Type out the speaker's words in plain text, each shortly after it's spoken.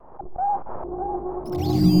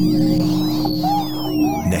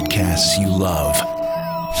Netcasts you love.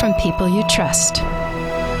 From people you trust.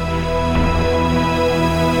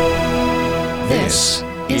 This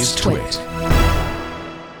is Twit.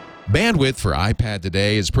 Bandwidth for iPad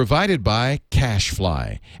today is provided by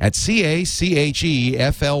CacheFly at CacheFly.com.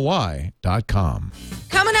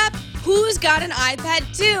 Coming up, who's got an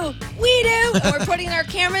iPad 2? We do, and we're putting our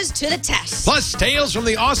cameras to the test. Plus, tales from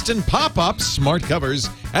the Austin pop-up, smart covers,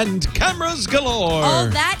 and cameras galore. All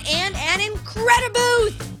that and an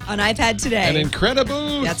Incredibooth on iPad today. An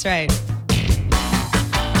Incredibooth. That's right.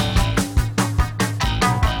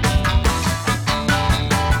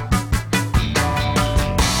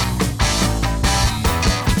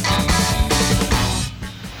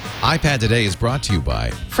 iPad Today is brought to you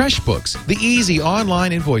by FreshBooks, the easy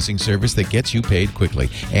online invoicing service that gets you paid quickly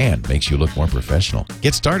and makes you look more professional.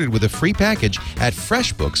 Get started with a free package at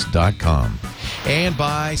freshbooks.com. And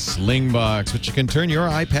by Slingbox, which you can turn your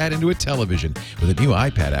iPad into a television. With a new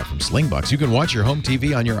iPad app from Slingbox, you can watch your home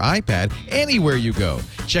TV on your iPad anywhere you go.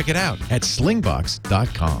 Check it out at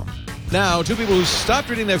slingbox.com. Now, two people who stopped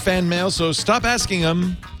reading their fan mail, so stop asking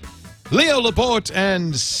them. Leo Laporte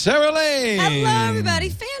and Sarah Lane. Hello, everybody.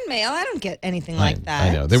 Fan mail. I don't get anything like that.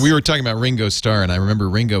 I know. Then we were talking about Ringo Starr, and I remember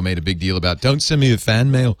Ringo made a big deal about, don't send me a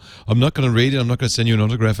fan mail. I'm not going to read it. I'm not going to send you an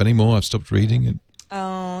autograph anymore. I've stopped reading it.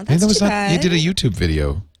 Oh, that's too bad. He did a YouTube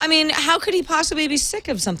video. I mean, how could he possibly be sick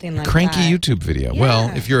of something like Cranky that? YouTube video. Yeah. Well,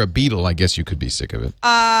 if you're a Beatle, I guess you could be sick of it.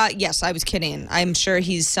 Yes, I was kidding. I'm sure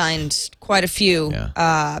he's signed quite a few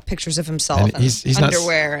pictures of himself And and he's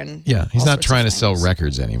underwear and he's all not sorts trying of to sell things.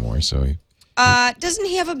 records anymore, so he... Doesn't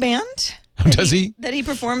he have a band? Does he? That he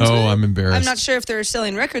performs with? Oh, I'm embarrassed. I'm not sure if they're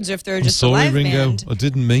selling records or if they're I'm just sorry, a live Ringo. band. I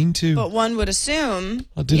didn't mean to. But one would assume.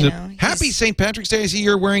 I did it. Happy St. Patrick's Day. I see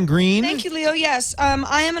you're wearing green. Thank you, Leo. Yes,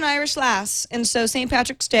 I am an Irish lass, and so St.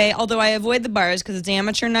 Patrick's Day, although I avoid the bars because it's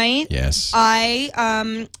amateur night. Yes.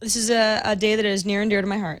 This is a day that is near and dear to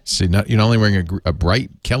my heart. See, you're not only wearing a bright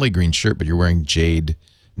Kelly green shirt, but you're wearing jade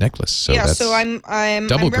necklace. So yeah, that's so I'm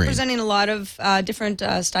double green. representing a lot of different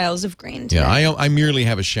styles of green today. Yeah, I merely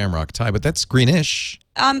have a shamrock tie, but that's greenish.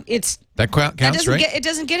 It's that counts, right? It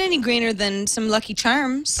doesn't get any greener than some Lucky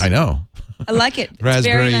Charms. I know. I like it. It's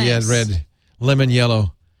Raspberry, very nice. red, lemon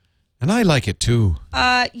yellow, and I like it too.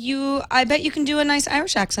 I bet you can do a nice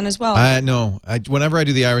Irish accent as well. No, whenever I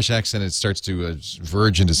do the Irish accent, it starts to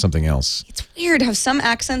verge into something else. It's weird how some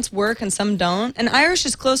accents work and some don't. And Irish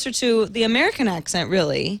is closer to the American accent,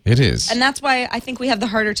 really. It is, and that's why I think we have the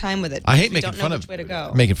harder time with it. I hate making fun of it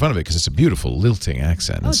because it's a beautiful lilting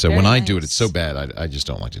accent. And so when I do it, it's so bad. I just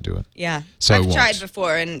don't like to do it. Yeah, so I've tried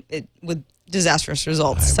before and with disastrous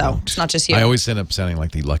results. It's not just you. I always end up sounding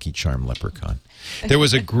like the Lucky Charm leprechaun. There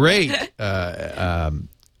was a great,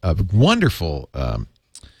 wonderful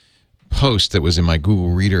post that was in my Google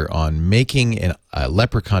Reader on making a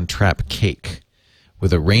leprechaun trap cake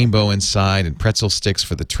with a rainbow inside and pretzel sticks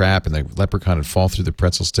for the trap, and the leprechaun would fall through the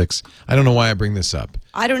pretzel sticks. I don't know why I bring this up.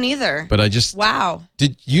 I don't either. But I just... Wow.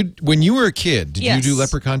 When you were a kid, did Yes. you do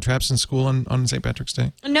leprechaun traps in school on St. Patrick's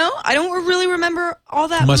Day? No, I don't really remember all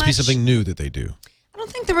that It must much. be something new that they do. I don't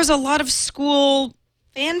think there was a lot of school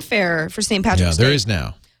fanfare for St. Patrick's Day. Yeah, there is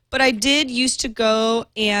now. But I did used to go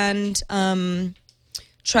and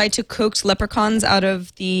try to coax leprechauns out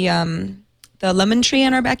of the lemon tree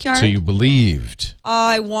in our backyard. So you believed.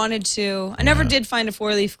 I wanted to. I never did find a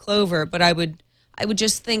four-leaf clover, but I would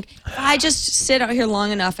just think, if I just sit out here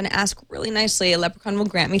long enough and ask really nicely, a leprechaun will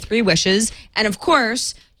grant me 3 wishes. And of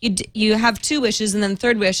course, you have 2 wishes, and then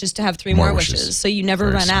third wish is to have 3 more wishes. So you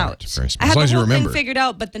never run out. Very smart. I had As long as the you whole thing remember. figured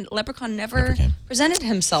out, but the leprechaun never presented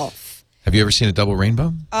himself. Have you ever seen a double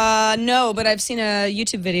rainbow? No, but I've seen a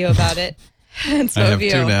YouTube video about it. And so I have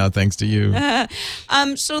you. 2 now, thanks to you.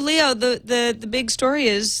 So Leo, the big story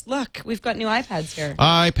is, look, we've got new iPads here.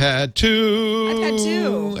 iPad 2. iPad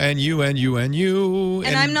 2. And you.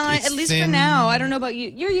 And I'm not, at least for now, I don't know about you.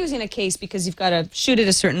 You're using a case because you've got to shoot it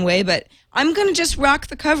a certain way, but I'm going to just rock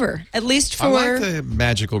the cover, at least for... I like the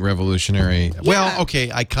magical revolutionary. Yeah. Well,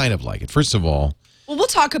 okay, I kind of like it. First of all... Well, we'll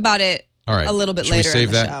talk about it All right. a little bit Should we later save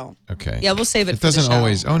in the that? show. Okay. Yeah, we'll save it It for the doesn't show.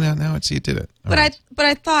 always... Oh, now see, it did it. All right. But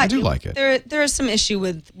I thought... I do like it. There is some issue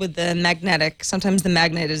with the magnetic. Sometimes the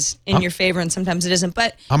magnet is in your favor and sometimes it isn't.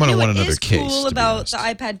 But I'm gonna you know want what another is case, cool to be about honest. the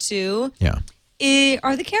iPad 2 Yeah.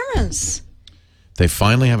 are the cameras. They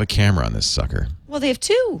finally have a camera on this sucker. Well, they have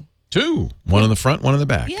 2. 2. One in the front, one in the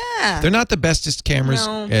back. Yeah. They're not the bestest cameras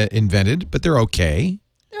No. invented, but they're okay.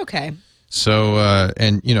 They're okay. So,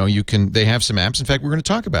 and you know, they have some apps. In fact, we're going to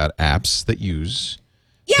talk about apps that use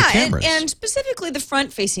Yeah, cameras. and specifically the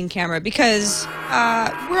front-facing camera, because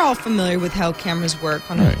we're all familiar with how cameras work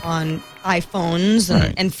on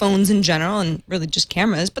iPhones and phones in general, and really just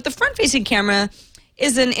cameras. But the front-facing camera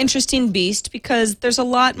is an interesting beast because there's a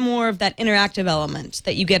lot more of that interactive element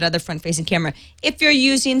that you get out of the front-facing camera. If you're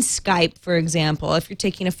using Skype, for example, if you're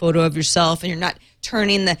taking a photo of yourself and you're not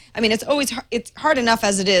turning it's hard enough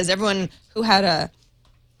as it is. Everyone who had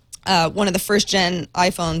one of the first-gen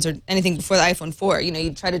iPhones or anything before the iPhone 4,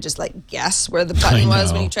 you try to just guess where the button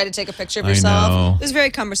was when you try to take a picture of yourself. It was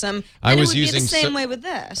very cumbersome. And it would be the same way with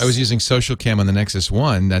this. I was using Social Cam on the Nexus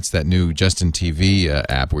 1. That's that new Justin TV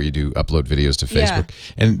app where you do upload videos to Facebook.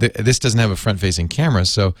 Yeah. And this doesn't have a front-facing camera,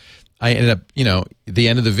 so I ended up, the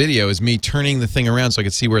end of the video is me turning the thing around so I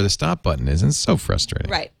could see where the stop button is, and it's so frustrating.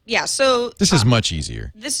 Right. Yeah. So this is much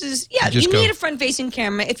easier. You need a front-facing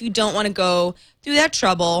camera if you don't want to go through that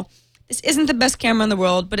trouble. This isn't the best camera in the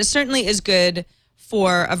world, but it certainly is good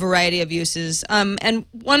for a variety of uses. And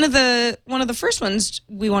one of the first ones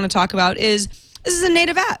we want to talk about is this is a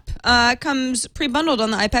native app. It comes pre-bundled on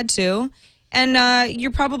the iPad 2. And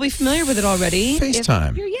you're probably familiar with it already.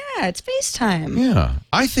 FaceTime. It's FaceTime. Yeah.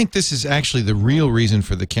 I think this is actually the real reason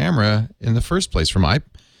for the camera in the first place. From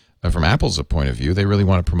Apple's point of view, they really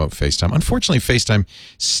want to promote FaceTime. Unfortunately, FaceTime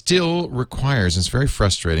still requires, it's very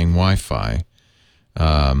frustrating, Wi-Fi.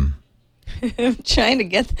 I'm trying to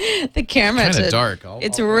get the camera It's kind of dark.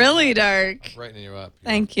 It's really dark. Brightening you up.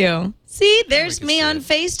 Thank you. See, there's me on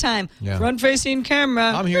FaceTime. Yeah. Front-facing camera.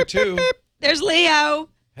 I'm here too. There's Leo.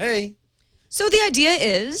 Hey. So the idea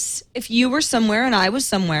is, if you were somewhere and I was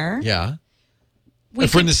somewhere, yeah.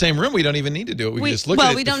 If we're in the same room, we don't even need to do it. We can just look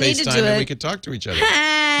at it, we don't FaceTime, need to do it. And we could talk to each other.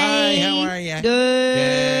 Hi, how are you?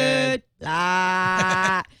 Good.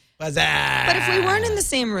 Blah. What's that? But if we weren't in the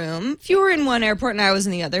same room, if you were in one airport and I was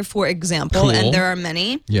in the other, for example, and there are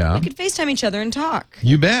many, we could FaceTime each other and talk.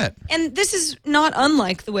 You bet. And this is not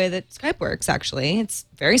unlike the way that Skype works, actually. It's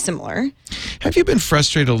very similar. Have you been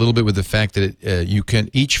frustrated a little bit with the fact that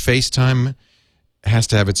each FaceTime has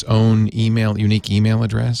to have its own unique email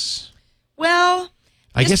address? Well,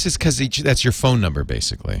 I guess it's because that's your phone number,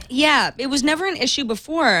 basically. Yeah, it was never an issue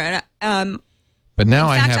before. But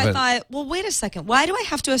now in fact, I thought, well, wait a second. Why do I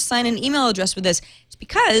have to assign an email address with this? It's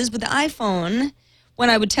because with the iPhone, when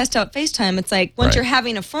I would test out FaceTime, it's like once you're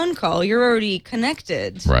having a phone call, you're already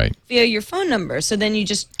connected via your phone number. So then you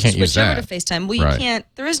just switch over to FaceTime. Well, you can't.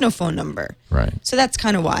 There is no phone number. Right. So that's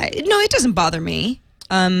kind of why. No, it doesn't bother me.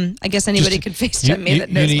 I guess anybody could FaceTime me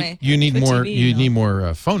that knows my You need more. TV, you need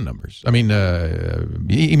more phone numbers. I mean,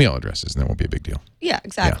 email addresses, and that won't be a big deal. Yeah,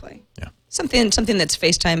 exactly. Yeah. Something that's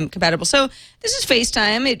FaceTime compatible. So this is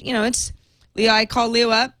FaceTime. It's Leo. I call Leo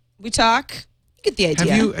up. We talk. You get the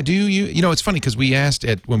idea. Do you? It's funny because we asked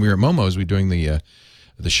when we were at Momo's, we were doing the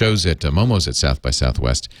shows at Momo's at South by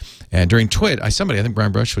Southwest, and during Twit, I think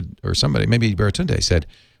Brian Brushwood or somebody, maybe Baratunde, said,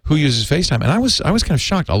 "Who uses FaceTime?" And I was kind of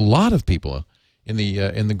shocked. A lot of people in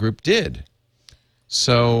the group did.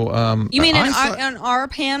 So you mean on our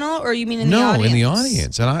panel, or you mean in the audience? No, in the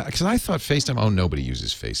audience. And because I thought FaceTime, nobody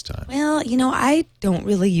uses FaceTime. Well, I don't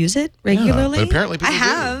really use it regularly. Yeah, but apparently people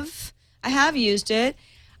do. I have used it.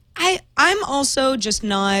 I'm also just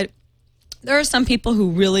not. There are some people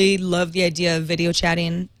who really love the idea of video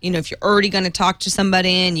chatting. If you're already going to talk to somebody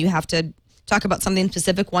and you have to talk about something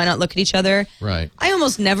specific, why not look at each other? Right. I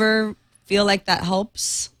almost never feel like that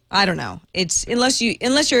helps. I don't know. It's unless you're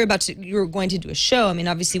going to do a show. I mean,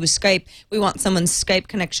 obviously with Skype, we want someone's Skype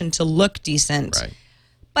connection to look decent. Right.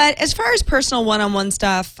 But as far as personal one-on-one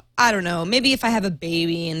stuff, I don't know. Maybe if I have a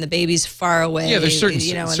baby and the baby's far away. Yeah, there's certain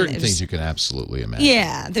things you can absolutely imagine.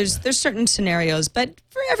 Yeah, there's certain scenarios. But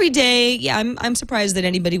for every day, I'm surprised that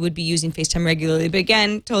anybody would be using FaceTime regularly. But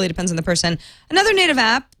again, totally depends on the person. Another native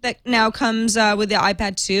app that now comes with the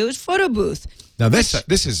iPad 2 is PhotoBooth. Now,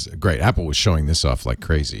 this is great. Apple was showing this off like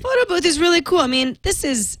crazy. PhotoBooth is really cool. I mean,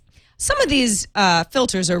 some of these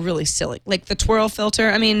filters are really silly. Like the twirl filter.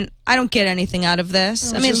 I mean, I don't get anything out of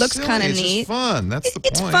this. It looks kind of neat. It's fun. That's the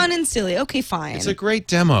point. It's fun and silly. Okay, fine. It's a great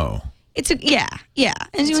demo. Yeah.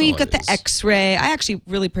 And you've got the X-ray. I actually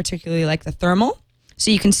really particularly like the thermal. So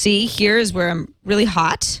you can see here is where I'm really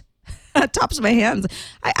hot. Tops of my hands.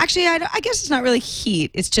 I guess it's not really heat.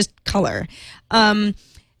 It's just color.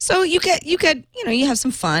 So you have some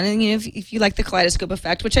fun, and if you like the kaleidoscope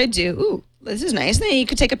effect, which I do. Ooh, this is nice. And then you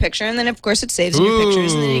could take a picture, and then of course it saves in your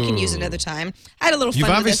pictures, and then you can use it another time. I had a little fun. You've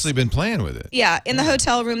with obviously this. been playing with it. Yeah, in the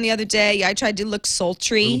hotel room the other day, I tried to look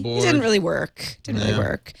sultry. It didn't really work. Really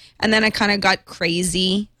work. And then I kind of got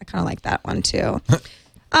crazy. I kind of like that one too.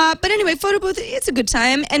 But anyway, PhotoBooth, it's a good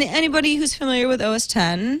time, and anybody who's familiar with OS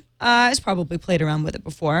 10 has probably played around with it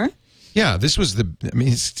before. Yeah, this was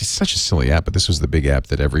it's such a silly app, but this was the big app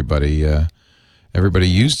that everybody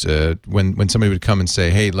used when somebody would come and say,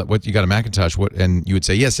 "Hey, what you got a Macintosh?" And you would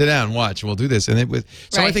say, "Yeah, sit down, watch. We'll do this." And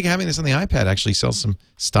so I think having this on the iPad actually sells some.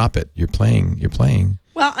 Stop it! You're playing.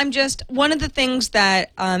 Well, one of the things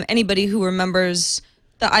that anybody who remembers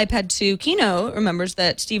the iPad 2 keynote remembers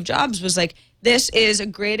that Steve Jobs was like, this is a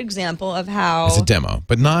great example of how it's a demo,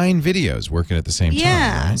 but 9 videos working at the same time.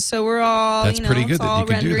 Yeah, right? so we're all that's pretty good it's all that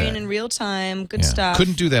you can do rendering that in real time. Good stuff.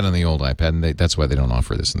 Couldn't do that on the old iPad, and that's why they don't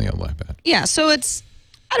offer this on the old iPad. Yeah, so I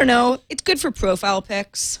don't know, it's good for profile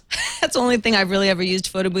pics. That's the only thing I've really ever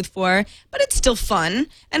used PhotoBooth for, but it's still fun.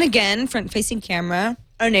 And again, front-facing camera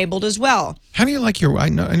enabled as well. How do you like your? I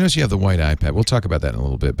notice you have the white iPad. We'll talk about that in a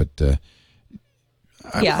little bit, but.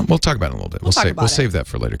 We'll talk about it in a little bit. We'll save that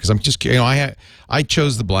for later because I'm just I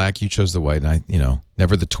chose the black, you chose the white, and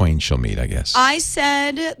never the twain shall meet. I guess I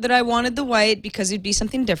said that I wanted the white because it'd be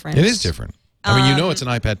something different. It is different. I mean, it's an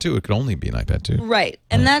iPad 2. It could only be an iPad 2. Right,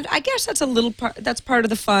 and I guess that's a little part. That's part of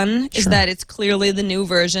the fun is that it's clearly the new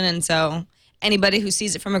version, and so anybody who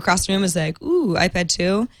sees it from across the room is like, "Ooh, iPad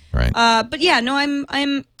 2." Right. But yeah, no,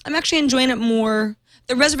 I'm actually enjoying it more.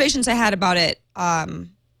 The reservations I had about it,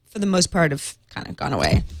 for the most part, have kind of gone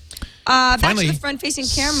away. Back to the front-facing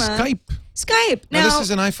camera. Skype. Now, this is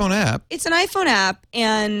an iPhone app. It's an iPhone app,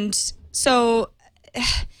 and so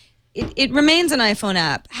it remains an iPhone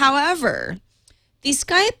app. However, the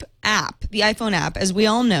Skype app, the iPhone app, as we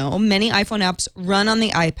all know, many iPhone apps run on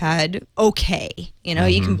the iPad okay.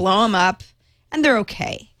 You can blow them up, and they're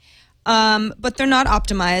okay. But they're not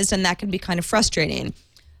optimized, and that can be kind of frustrating.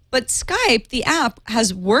 But Skype, the app,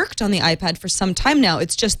 has worked on the iPad for some time now.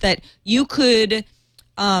 It's just that you could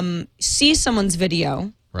see someone's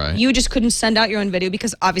video. Right. You just couldn't send out your own video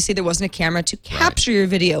because obviously there wasn't a camera to capture your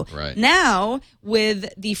video. Right. Now,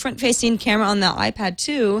 with the front-facing camera on the iPad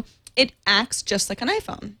 2, it acts just like an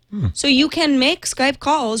iPhone. So you can make Skype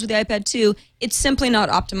calls with the iPad 2. It's simply not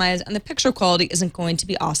optimized, and the picture quality isn't going to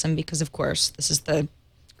be awesome because, of course, this is the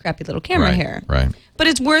crappy little camera here. Right. But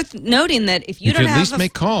it's worth noting that if you don't can have at least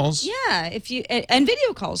make calls. Yeah, and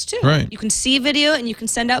video calls too. Right. You can see video and you can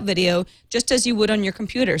send out video just as you would on your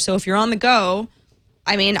computer. So if you're on the go,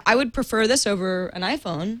 I mean, I would prefer this over an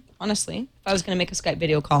iPhone, honestly, if I was going to make a Skype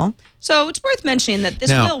video call. So it's worth mentioning that this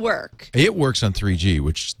will work. It works on 3G,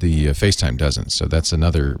 which the FaceTime doesn't. So that's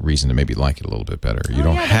another reason to maybe like it a little bit better. You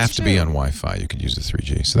don't have to be on Wi-Fi. You could use the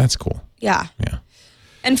 3G. So that's cool. Yeah. Yeah.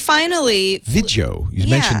 And finally, video. You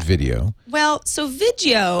mentioned video. Well, so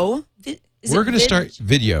video. We're going to start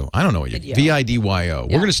video. I don't know what you VIDYO.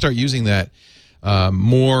 We're going to start using that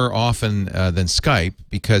more often than Skype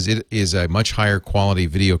because it is a much higher quality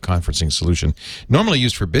video conferencing solution, normally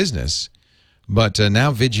used for business. But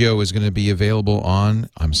now video is going to be available on,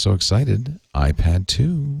 I'm so excited, iPad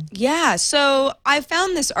 2. Yeah, so I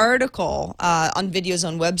found this article on Video's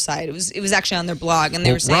own website. It was actually on their blog, and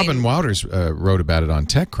they were saying Robin Wouters wrote about it on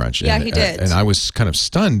TechCrunch. Yeah, he did. And I was kind of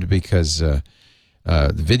stunned because the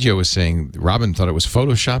Video was saying Robin thought it was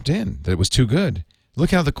photoshopped in, that it was too good.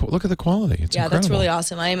 Look at the quality. It's incredible. That's really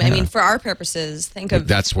awesome. I mean, for our purposes,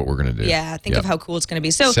 that's what we're going to do. Yeah, think of how cool it's going to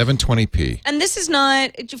be. So 720p. And this is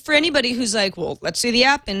not for anybody who's like, well, let's see the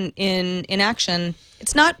app in action.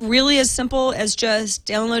 It's not really as simple as just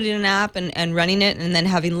downloading an app and running it, and then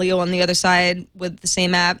having Leo on the other side with the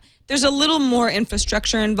same app. There's a little more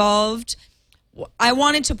infrastructure involved. I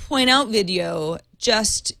wanted to point out Video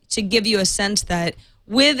just to give you a sense that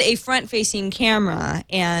with a front-facing camera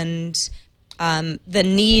and the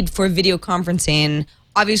need for video conferencing,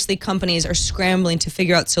 obviously companies are scrambling to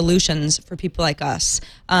figure out solutions for people like us.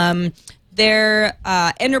 Their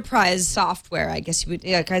enterprise software, I guess you would,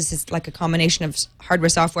 guys, it's like a combination of hardware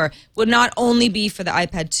software, would not only be for the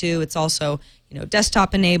iPad 2, it's also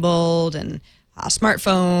desktop enabled and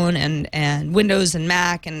smartphone and Windows and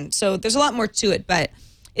Mac, and so there's a lot more to it, but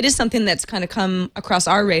it is something that's kind of come across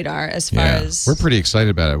our radar as far as... We're pretty excited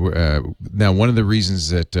about it. Now, one of the reasons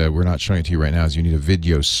that we're not showing it to you right now is you need a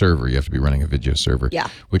video server. You have to be running a video server,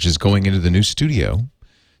 which is going into the new studio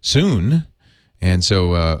soon. And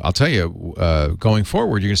so I'll tell you, going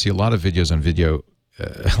forward, you're going to see a lot of videos on video,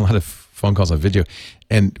 a lot of phone calls on video.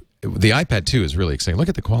 And the iPad 2 is really exciting. Look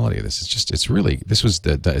at the quality of this. It's really... This was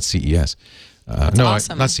at CES. No,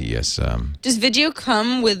 awesome. Not CES. Does Video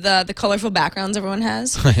come with the colorful backgrounds everyone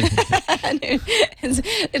has?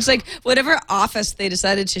 It's like whatever office they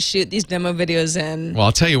decided to shoot these demo videos in. Well,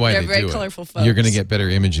 I'll tell you why they're they very do colorful it. folks. You're going to get better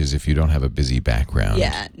images if you don't have a busy background.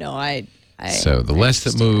 Yeah, no, so the less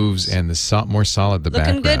that moves and the more solid the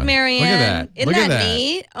background. Looking good, Marianne. Look at that. Isn't that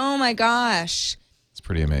neat? Oh my gosh.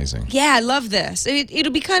 pretty amazing. Yeah, I love this.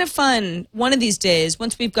 It'll be kind of fun one of these days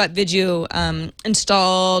once we've got video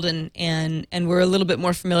installed and we're a little bit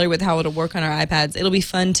more familiar with how it'll work on our iPads. It'll be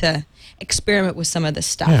fun to experiment with some of this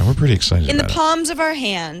stuff. Yeah, we're pretty excited in about the palms of our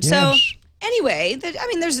hands. Yes. So anyway, there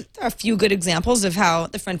are a few good examples of how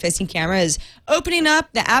the front-facing camera is opening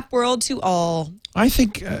up the app world to all. I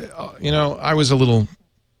think, I was a little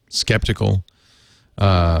skeptical.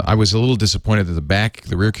 I was a little disappointed that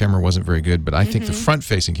the rear camera wasn't very good, but I think the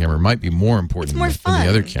front-facing camera might be more important than the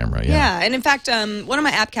other camera. Yeah, and in fact, one of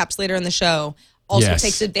my app caps later in the show also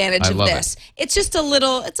takes advantage of this. It's just a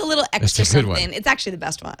little extra something. It's actually the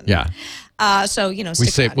best one. Yeah. So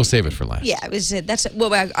we'll save it for last. Yeah, that's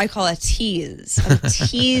what I call a tease. I'm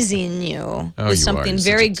teasing you with something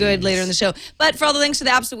very good later in the show. But for all the links to the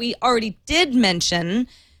apps that we already did mention,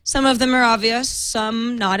 some of them are obvious,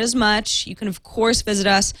 some not as much. You can of course visit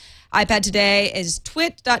us. iPad Today is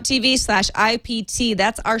twit.tv/IPT.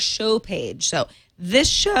 That's our show page. So this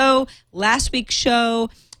show, last week's show.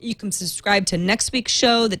 You can subscribe to next week's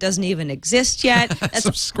show that doesn't even exist yet.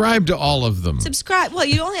 Subscribe to all of them. Subscribe. Well,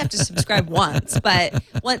 you only have to subscribe once, but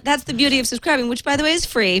that's the beauty of subscribing, which, by the way, is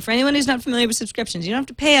free. For anyone who's not familiar with subscriptions, you don't have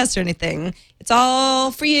to pay us or anything. It's all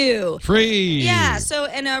for you. Free. Yeah. So,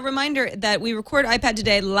 and a reminder that we record iPad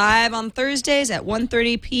Today live on Thursdays at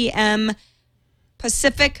 1:30 p.m.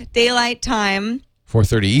 Pacific Daylight Time.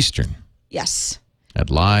 4:30 Eastern. Yes. At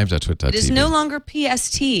live.twit.tv. It is no longer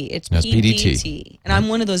PST. It's PDT. And I'm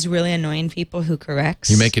one of those really annoying people who corrects.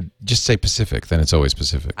 You make it, just say Pacific, then it's always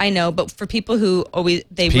Pacific. I know, but for people who always,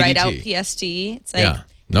 they write out PST, it's like,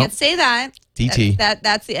 can't say that. DT.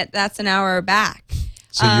 That's an hour back.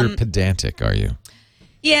 So you're pedantic, are you?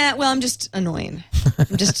 Yeah, well, I'm just annoying.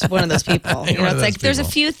 I'm just one of those people. It's like there's a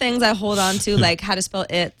few things I hold on to, like how to spell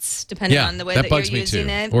its, depending on the way that you're using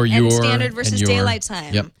it. Or and standard versus daylight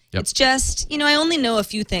time. Yep. It's just, I only know a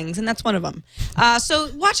few things, and that's one of them. So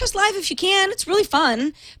watch us live if you can. It's really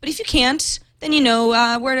fun. But if you can't, then you know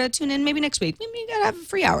where to tune in maybe next week. Maybe you got to have a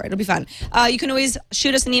free hour. It'll be fun. You can always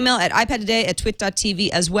shoot us an email at iPadToday@twit.tv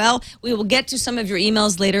as well. We will get to some of your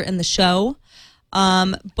emails later in the show.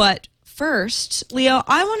 But first, Leo,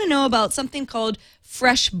 I want to know about something called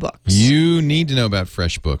FreshBooks. You need to know about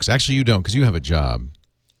FreshBooks. Actually, you don't, because you have a job.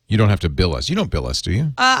 You don't have to bill us. You don't bill us, do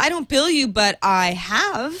you? I don't bill you, but I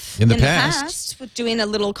have in the past with doing a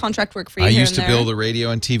little contract work for you. I used to bill the radio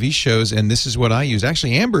and TV shows, and this is what I used.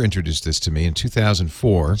 Actually, Amber introduced this to me in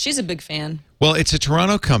 2004. She's a big fan. Well, it's a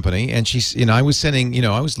Toronto company, and she's, I was sending,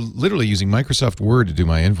 I was literally using Microsoft Word to do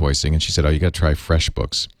my invoicing, and she said, "Oh, you got to try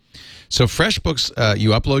FreshBooks." So FreshBooks, you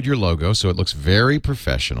upload your logo, so it looks very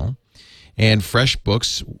professional. And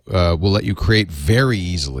FreshBooks will let you create very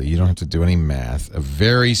easily. You don't have to do any math. A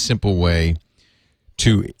very simple way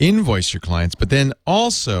to invoice your clients, but then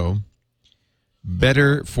also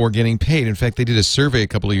better for getting paid. In fact, they did a survey a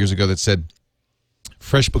couple of years ago that said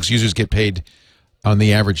FreshBooks users get paid on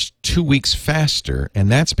the average 2 weeks faster, and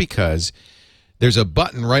that's because there's a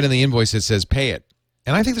button right on the invoice that says pay it.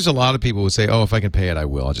 And I think there's a lot of people who say, "Oh, if I can pay it, I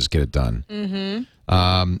will. I'll just get it done." Mm-hmm.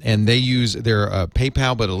 And they use their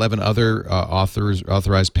PayPal, but 11 other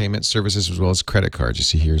authorized payment services, as well as credit cards. You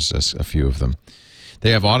see, here's a few of them. They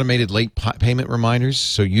have automated late payment reminders,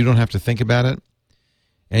 so you don't have to think about it.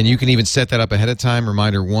 And you can even set that up ahead of time.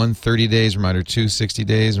 Reminder 1, 30 days. Reminder 2, 60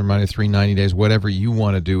 days. Reminder 3, 90 days. Whatever you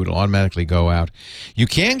want to do, it'll automatically go out. You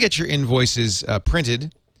can get your invoices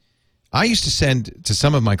printed. I used to send to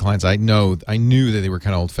some of my clients, I knew that they were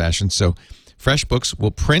kind of old-fashioned, so FreshBooks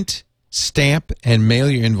will print, stamp, and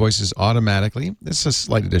mail your invoices automatically. It's a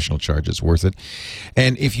slight additional charge. It's worth it.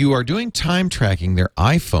 And if you are doing time tracking, their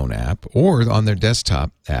iPhone app or on their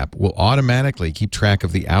desktop app will automatically keep track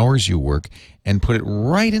of the hours you work and put it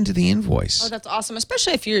right into the invoice. Oh, that's awesome,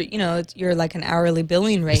 especially if you're like an hourly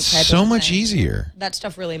billing rate type of thing. So much easier. That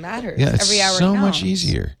stuff really matters. Yeah, it's every hour so counts. much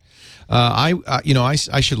easier.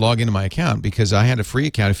 I should log into my account because I had a free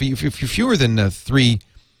account. If you're fewer than 3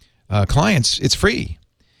 clients, it's free.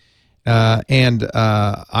 And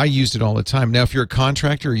I used it all the time. Now, if you're a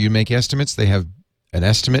contractor or you make estimates, they have an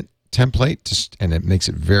estimate template, and it makes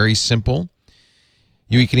it very simple.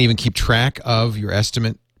 You can even keep track of your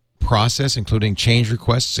estimate process, including change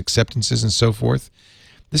requests, acceptances, and so forth.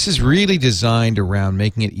 This is really designed around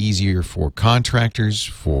making it easier for contractors,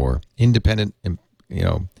 for independent,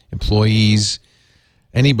 employees,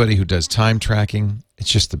 anybody who does time tracking. It's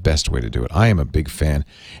just the best way to do it. I am a big fan.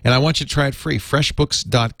 And I want you to try it free.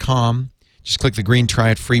 Freshbooks.com. Just click the green Try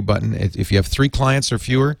It Free button. If you have 3 clients or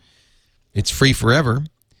fewer, it's free forever.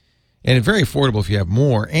 And it's very affordable if you have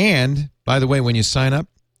more. And, by the way, when you sign up,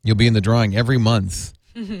 you'll be in the drawing every month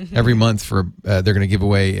Every month they're going to give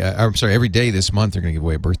away. I'm sorry, every day this month they're going to give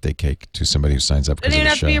away a birthday cake to somebody who signs up. Doesn't even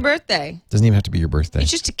have to be your birthday. Doesn't even have to be your birthday.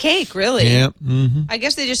 It's just a cake, really. Yeah. I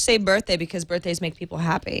guess they just say birthday because birthdays make people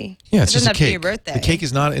happy. Yeah, it's it doesn't just a have to be cake. your birthday. The cake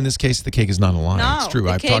is not, in this case, the cake is not a lie. No, it's true.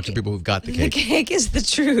 I've talked to people who've got the cake. The cake is the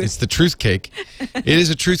truth. It's the truth cake. It is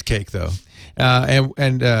a truth cake, though.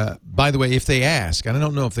 And by the way, if they ask, and I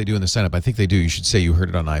don't know if they do in the sign-up, I think they do, you should say you heard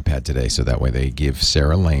it on iPad today, so that way they give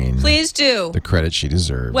Sarah Lane Please do. the credit she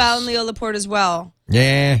deserves. Well, and Leo Laporte as well.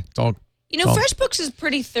 Yeah. It's all, FreshBooks is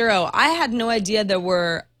pretty thorough. I had no idea there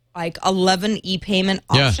were like 11 e-payment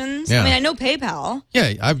options. Yeah. I mean, I know PayPal.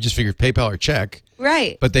 Yeah, I've just figured PayPal or check.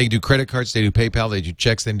 Right. But they do credit cards, they do PayPal, they do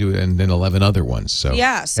checks, they do, and then 11 other ones. So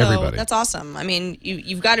yeah, so everybody. that's awesome. I mean,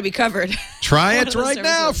 you've got to be covered. Try it right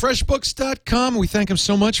now, freshbooks.com. We thank them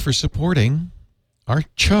so much for supporting our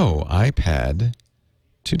Cho iPad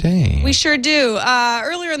today. We sure do.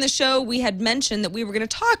 Earlier in the show, we had mentioned that we were going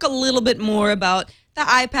to talk a little bit more about the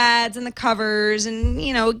iPads and the covers and,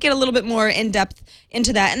 get a little bit more in-depth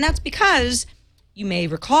into that. And that's because you may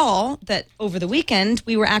recall that over the weekend,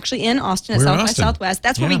 we were actually in Austin at South by Southwest.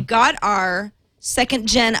 That's where we got our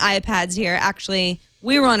second-gen iPads here. Actually,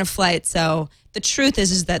 we were on a flight, so the truth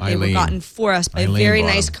is that they were gotten for us by very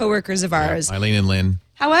nice coworkers of ours. Yeah, Eileen and Lynn.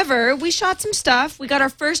 However, we shot some stuff. We got our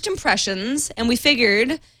first impressions, and we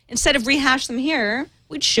figured instead of rehash them here,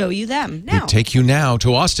 we'd show you them now. We take you now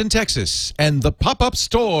to Austin, Texas, and the pop-up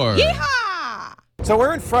store. Yeehaw! So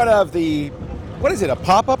we're in front of the, what is it, a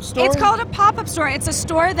pop-up store? It's called a pop-up store. It's a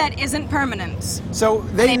store that isn't permanent. So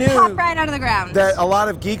they knew pop right out of the ground. that a lot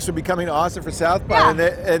of geeks would be coming to Austin for South by,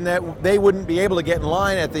 and that they wouldn't be able to get in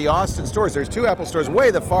line at the Austin stores. There's two Apple stores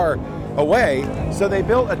way the far away, so they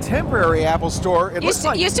built a temporary Apple store. It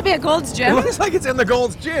used to be a Gold's Gym. It looks like it's in the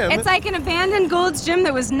Gold's Gym. It's like an abandoned Gold's Gym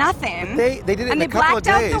that was nothing. They did it and in a couple of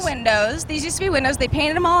days. And they blacked out the windows. These used to be windows. They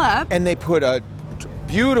painted them all up. And they put a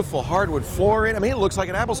beautiful hardwood floor in. I mean, it looks like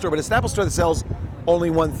an Apple store, but it's an Apple store that sells only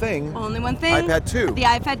one thing. Only one thing. iPad 2. The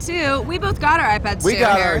iPad 2. We both got our iPads 2 We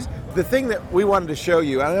got here. ours. The thing that we wanted to show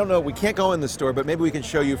you, I don't know, we can't go in the store, but maybe we can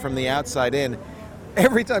show you from the outside in.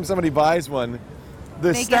 Every time somebody buys one,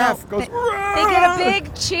 the staff goes, they get a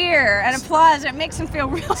big cheer and applause. It makes them feel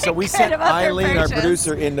really So we good sent about their Eileen, our purchase.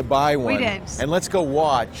 producer, in to buy one. We did. And let's go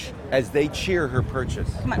watch as they cheer her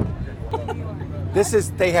purchase. Come on.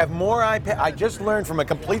 They have more iPads. I just learned from a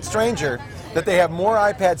complete stranger that they have more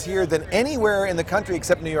iPads here than anywhere in the country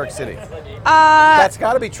except New York City. That's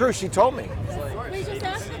got to be true. She told me.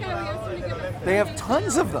 They have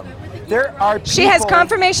tons of them. There are people... She has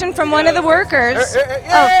confirmation from one of the workers.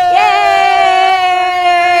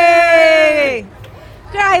 Yay!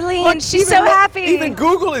 Good, Eileen. Look, She's so happy. Even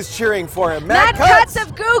Google is cheering for him. Matt Cutts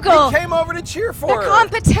of Google. He came over to cheer for her. The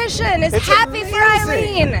competition is It's happy for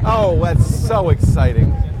amazing. Eileen. Oh, that's so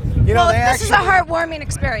exciting. You know, This is a heartwarming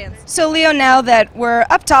experience. So, Leo, now that we're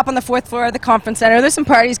up top on the 4th floor of the conference center, there's some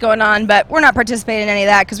parties going on, but we're not participating in any of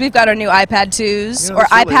that because we've got our new iPad 2s, or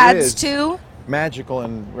this really iPads is 2. Magical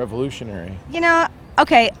and revolutionary.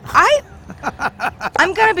 Okay,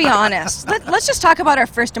 I'm going to be honest. Let's just talk about our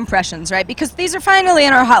first impressions, right? Because these are finally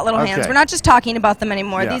in our hot little hands. Okay. We're not just talking about them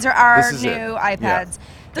anymore. Yeah, These are our this is new it. iPads. Yeah.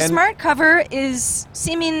 The And smart cover is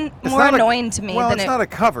seeming It's more not annoying to me Well, than it's not a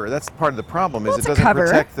cover. That's part of the problem. Well, Is it's it a doesn't cover.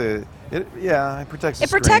 protect the. It protects the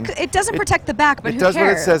screen. It doesn't protect the back, but it who does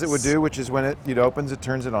cares? what it says it would do, which is when it opens, it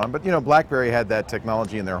turns it on. But BlackBerry had that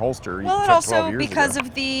technology in their holster. Well, it 12 also, years because ago.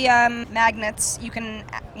 of the magnets, you can,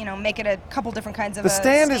 make it a couple different kinds of The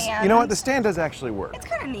stand a is, you know what? The stand does actually work. It's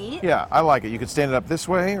kind of neat. Yeah, I like it. You could stand it up this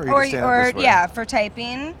way, or you could stand it this way. Yeah, for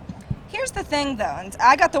typing. Here's the thing, though. And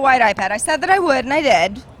I got the white iPad. I said that I would, and I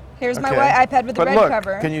did. Here's my white iPad with the red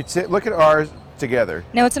cover. Can you look at ours together?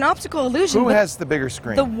 Now, it's an optical illusion. Who but has the bigger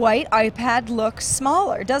screen? The white iPad looks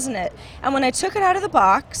smaller, doesn't it? And when I took it out of the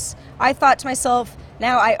box, I thought to myself,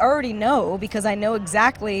 now I already know because I know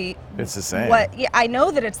exactly It's the same. I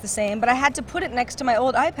know that it's the same, but I had to put it next to my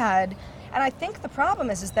old iPad. And I think the problem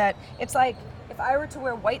is that it's like if I were to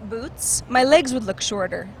wear white boots, my legs would look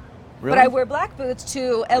shorter. Really? But I wear black boots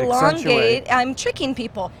to elongate. Accentuate. I'm tricking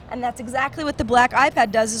people. And that's exactly what the black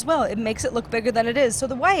iPad does as well. It makes it look bigger than it is. So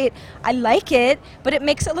the white, I like it, but it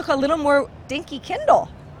makes it look a little more dinky Kindle.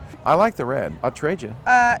 I like the red. I'll trade you.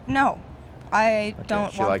 No. I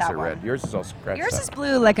don't She want likes that it one. red. Yours is all scratched Yours up. is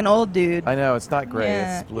blue like an old dude. I know, it's not gray,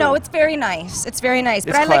 Yeah. it's blue. No, it's very nice. It's very nice.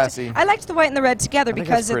 It's But classy. I liked the white and the red together think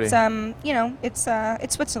because that's it's you know, it's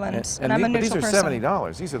Switzerland, and I'm a but these neutral are person.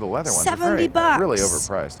 $70. These are the leather ones. They're $70. really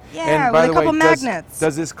overpriced. Yeah, and by with the a couple way, magnets.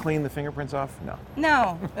 Does this clean the fingerprints off? No.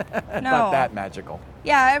 No, no. Not that magical.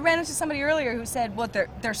 Yeah, I ran into somebody earlier who said, well,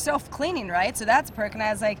 they're self-cleaning, right? So that's a perk. And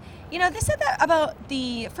I was like, you know, they said that about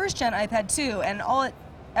the first-gen iPad too, and all it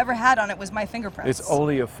ever had on it was my fingerprints. It's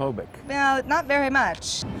oleophobic. Well, not very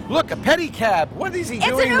much. Look, a pedicab. What is he It's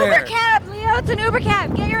doing an there? Uber cab, Leo. It's an Uber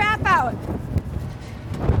cab. Get your app out.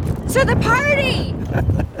 To the party.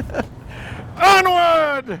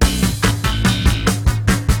 Onward!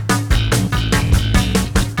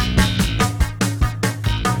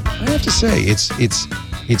 I have to say,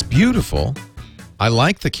 it's beautiful. I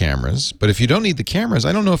like the cameras, but if you don't need the cameras,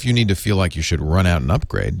 I don't know if you need to feel like you should run out and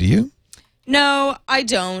upgrade. Do you? No, I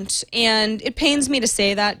don't. And it pains me to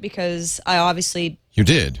say that because I obviously... You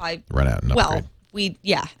did run out and upgrade. Well,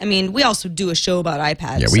 I mean, we also do a show about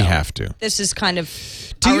iPads. Yeah, we so have to. This is kind of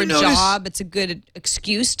Do you our notice- job. It's a good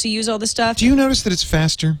excuse to use all this stuff. Do you notice that it's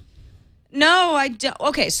faster? No, I don't.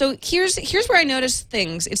 Okay, so here's where I notice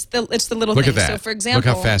things. It's the little Look things. at that. So for example,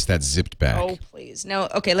 Look how fast that zipped back. Oh please, no.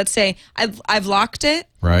 Okay, let's say I've locked it,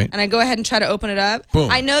 Right. and I go ahead and try to open it up. Boom.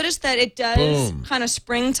 I notice that it does Boom. kind of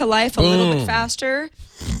spring to life a little bit Boom. faster,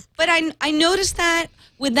 but I noticed that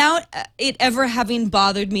without it ever having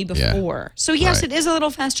bothered me before. So yes, Right. it is a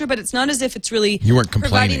little faster, but it's not as if it's really You weren't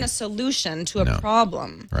providing complaining. a solution to a No.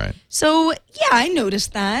 problem. Right. So yeah, I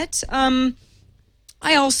noticed that.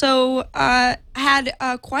 I also had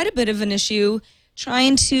quite a bit of an issue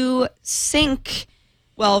trying to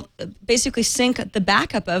basically sync the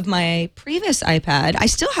backup of my previous iPad. I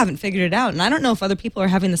still haven't figured it out, and I don't know if other people are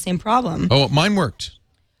having the same problem. Oh, mine worked.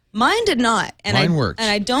 Mine did not, and Mine worked. And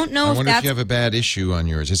I don't know I if wonder that's if you have a bad issue on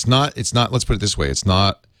yours. It's not. Let's put it this way. It's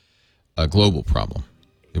not a global problem.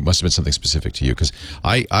 It must have been something specific to you because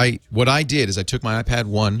what I did is I took my iPad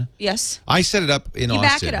 1. yes. I set it up in You Austin.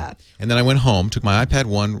 back it up. And then I went home, took my iPad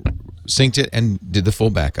 1, synced it, and did the full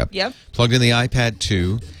backup. Yep. Plugged in the iPad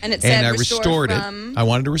 2. And it said I restore restored from- it. I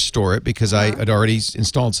wanted to restore it because I had already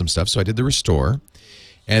installed some stuff, so I did the restore.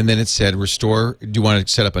 And then it said, restore, do you want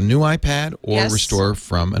to set up a new iPad or Yes. restore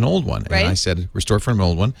from an old one? Right. And I said, restore from an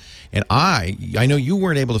old one. And I know you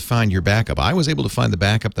weren't able to find your backup. I was able to find the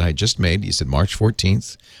backup that I just made. You said March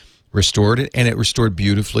 14th. Restored it, and it restored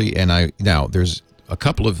beautifully. And now there's a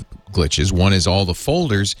couple of glitches. One is all the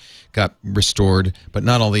folders got restored, but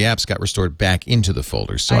not all the apps got restored back into the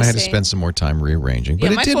folders. So I had to see. spend some more time rearranging. Yeah,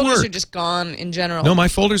 But my it did folders work. are just gone in general. No, my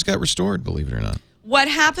folders got restored, believe it or not. What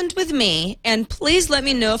happened with me, and please let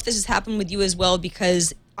me know if this has happened with you as well,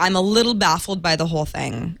 because I'm a little baffled by the whole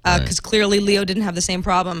thing. Because clearly Leo didn't have the same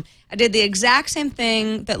problem. I did the exact same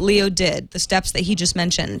thing that Leo did, the steps that he just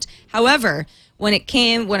mentioned. However, when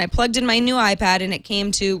I plugged in my new iPad and it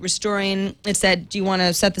came to restoring, it said, do you want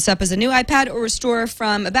to set this up as a new iPad or restore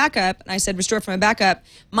from a backup? And I said, restore from a backup.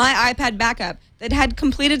 My iPad backup that had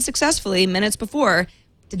completed successfully minutes before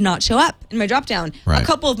did not show up in my dropdown. Right. A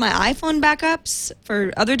couple of my iPhone backups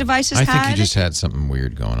for other devices I had. think you just had something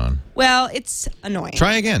weird going on. Well, it's annoying.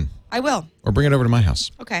 Try again, I will. or bring it over to my house.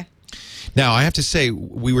 Okay. Now, I have to say,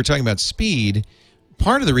 we were talking about speed.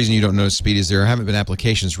 Part of the reason you don't notice speed is there haven't been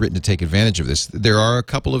applications written to take advantage of this. There are a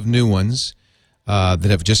couple of new ones that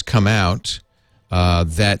have just come out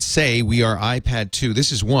that say we are iPad 2.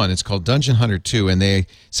 This is one. It's called Dungeon Hunter 2, and they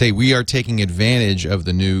say we are taking advantage of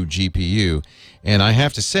the new GPU. And I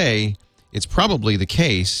have to say, it's probably the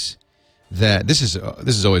case that this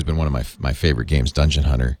has always been one of my favorite games, Dungeon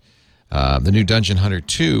Hunter. The new Dungeon Hunter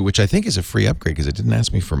 2, which I think is a free upgrade because it didn't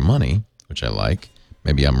ask me for money, which I like.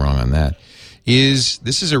 Maybe I'm wrong on that. This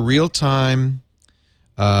is a real-time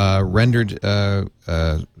rendered.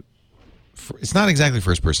 It's not exactly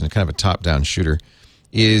first person. It's kind of a top-down shooter.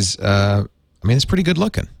 It's pretty good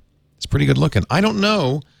looking. It's pretty good looking. I don't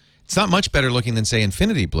know. It's not much better looking than, say,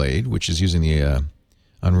 Infinity Blade, which is using the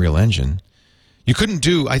Unreal Engine. You couldn't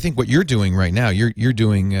do, I think, what you're doing right now. You're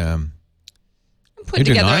doing. I'm putting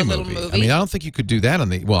together a little iMovie. movie. I mean, I don't think you could do that on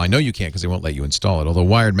the. Well, I know you can't because they won't let you install it. Although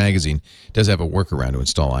Wired Magazine does have a workaround to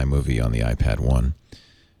install iMovie on the iPad 1.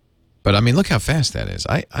 But I mean, look how fast that is.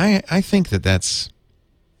 I think that's.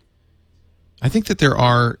 I think that there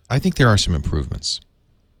are some improvements,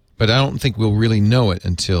 but I don't think we'll really know it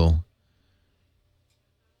until,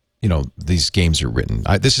 these games are written.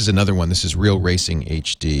 This is another one. This is Real Racing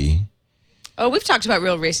HD. Oh, we've talked about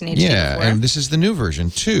Real Racing HD Yeah, before. and this is the new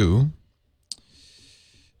version too.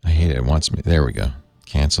 I hate it. It wants me. There we go.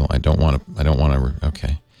 Cancel. I don't want to.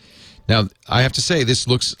 Okay. Now, I have to say, this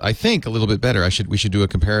looks, I think, a little bit better. We should do a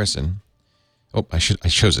comparison. Oh, I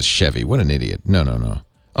chose a Chevy. What an idiot. No.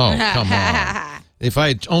 Oh, come on. If I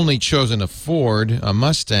had only chosen a Ford, a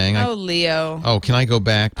Mustang. Leo. Oh, can I go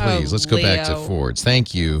back, please? Oh, Let's go back to Leo. Fords.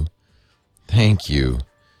 Thank you.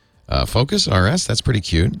 Focus RS, that's pretty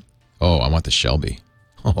cute. Oh, I want the Shelby.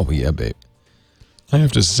 Oh, yeah, babe. I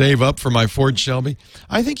have to save up for my Ford Shelby.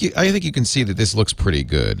 I think you can see that this looks pretty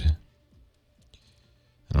good.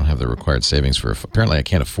 I don't have the required savings for. Apparently, I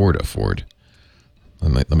can't afford a Ford.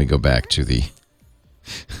 Let me go back to the.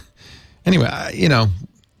 Anyway,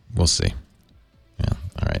 we'll see. Yeah.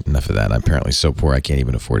 All right. Enough of that. I'm apparently so poor I can't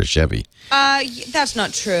even afford a Chevy. That's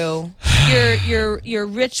not true. You're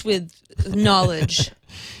rich with knowledge.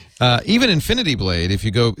 Even Infinity Blade, if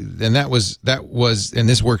you go, and that was, and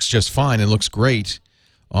this works just fine and looks great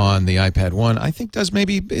on the iPad 1. I think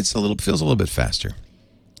feels a little bit faster.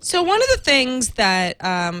 So one of the things that,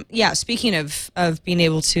 speaking of being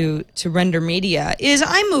able to render media is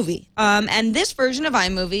iMovie. And this version of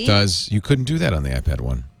iMovie you couldn't do that on the iPad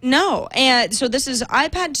 1. No, and so this is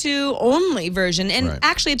iPad 2 only version, and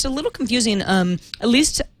actually it's a little confusing. At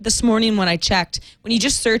least this morning when I checked, when you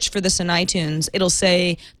just search for this in iTunes, it'll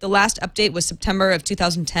say the last update was September of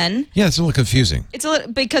 2010. Yeah, it's a little confusing. It's a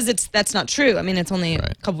little because that's not true. I mean, it's only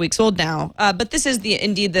a couple weeks old now. But this is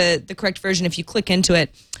indeed the correct version if you click into it.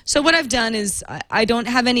 So what I've done is I don't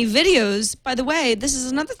have any videos. By the way, this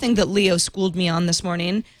is another thing that Leo schooled me on this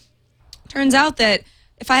morning. Turns out that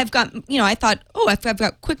if I have got, I thought, if I've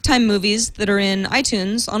got QuickTime movies that are in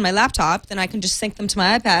iTunes on my laptop, then I can just sync them to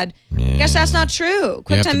my iPad. Yeah. Guess that's not true.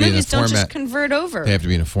 QuickTime movies don't just convert over. They have to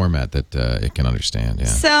be in a format that it can understand. Yeah.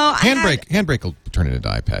 So Handbrake will turn it into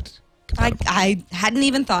iPad. I hadn't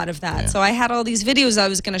even thought of that. Yeah. So I had all these videos I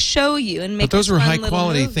was going to show you and make. But those were high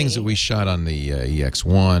quality things that we shot on the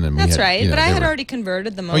EX1, and that's right. But I had already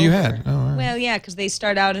converted them over. Oh, you had? Oh, all right. Well, yeah, because they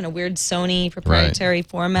start out in a weird Sony proprietary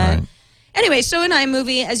format. Right. Anyway, so in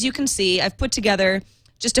iMovie, as you can see, I've put together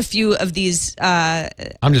just a few of these.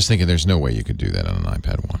 I'm just thinking there's no way you could do that on an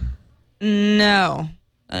iPad 1. No.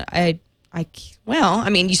 Well, I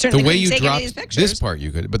mean, you certainly couldn't take any of these pictures. This part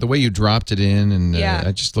you could, but the way you dropped it in, and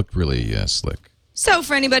it just looked really slick. So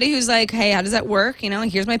for anybody who's like, hey, how does that work?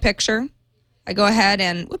 Here's my picture. I go ahead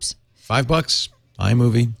and, $5,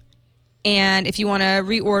 iMovie. And if you want to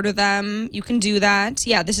reorder them, you can do that.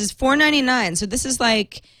 Yeah, this is $4.99. So this is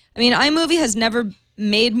like, iMovie has never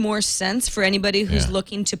made more sense for anybody who's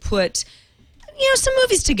looking to put, some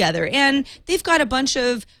movies together. And they've got a bunch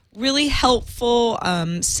of really helpful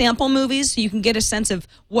sample movies, so you can get a sense of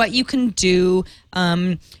what you can do.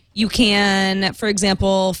 You can, for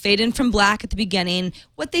example, fade in from black at the beginning.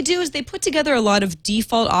 What they do is they put together a lot of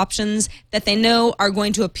default options that they know are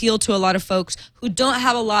going to appeal to a lot of folks who don't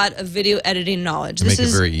have a lot of video editing knowledge. This make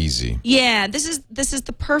it very easy. Yeah, this is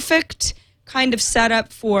the perfect kind of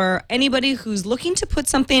setup for anybody who's looking to put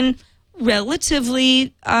something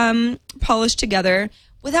relatively polished together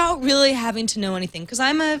without really having to know anything. Because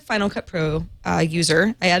I'm a Final Cut Pro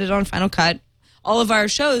user. I edit on Final Cut. All of our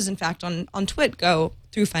shows, in fact, on Twit go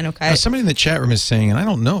through Final Cut. Now, somebody in the chat room is saying, and I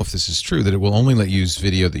don't know if this is true, that it will only let you use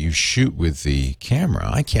video that you shoot with the camera.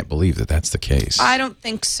 I can't believe that that's the case. I don't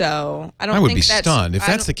think so. I would be stunned. If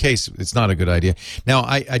that's the case, it's not a good idea. Now,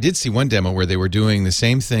 I did see one demo where they were doing the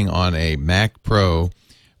same thing on a Mac Pro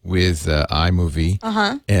with iMovie,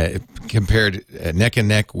 compared neck and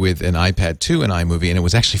neck with an iPad 2 and iMovie, and it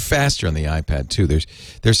was actually faster on the iPad 2.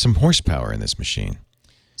 There's some horsepower in this machine.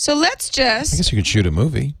 So let's just. I guess you could shoot a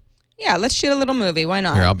movie. Yeah, let's shoot a little movie. Why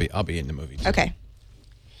not? Here, I'll be in the movie too. Okay.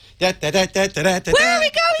 Where are we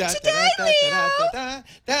going today, Leo?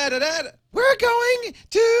 We're going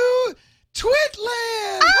to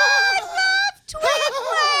Twitland. Oh, I love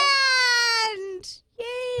Twitland! Yay!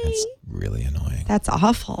 That's really annoying. That's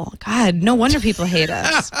awful. God, no wonder people hate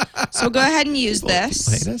us. So go ahead and use this.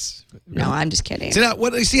 People hate us? No, I'm just kidding.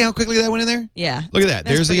 See how quickly that went in there? Yeah. Look at that.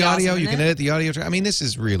 There's the audio. Awesome, you can edit the audio. This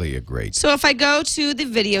is really a great. So if I go to the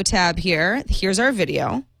video tab here's our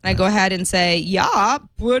video. And I go ahead and say,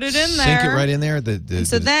 put it in there. Sink it right in there.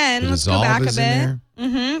 So then let's go back a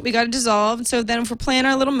bit. We got to dissolve. So then if we're playing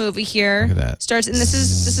our little movie here, look at that. Starts, and this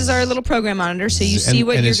is our little program monitor. So you see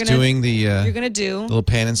what you're gonna do. Little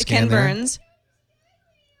pan and scan Ken Burns.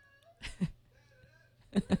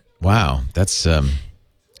 Wow, that's I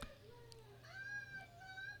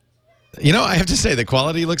have to say the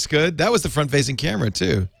quality looks good. That was the front-facing camera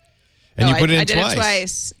too. And you put it in I did twice. it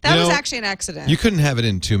twice. That was actually an accident. You couldn't have it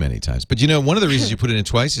in too many times. But one of the reasons you put it in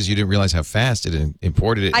twice is you didn't realize how fast it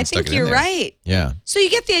imported it and stuck it in there. I think you're right. Yeah. So you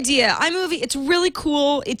get the idea. iMovie, it's really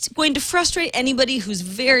cool. It's going to frustrate anybody who's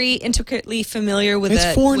very intricately familiar with It's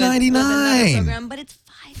 $4.99. with another program, but it's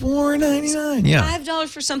 $4.99. Yeah. $5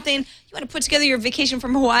 for something. You want to put together your vacation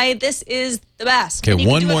from Hawaii. This is the best. Okay, And you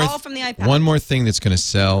one can do more it all from the iPad. one more thing that's going to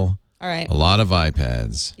sell All right. a lot of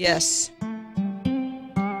iPads. Yes.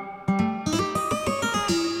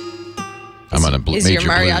 I'm on a Is major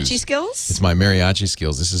your mariachi blues. skills? It's my mariachi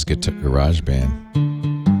skills. This is GarageBand.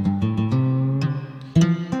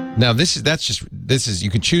 Now this is you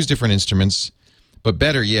can choose different instruments, but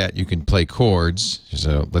better yet, you can play chords.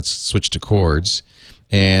 So let's switch to chords,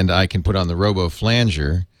 and I can put on the Robo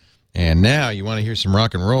Flanger. And now you want to hear some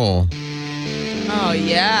rock and roll. Oh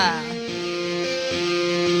yeah.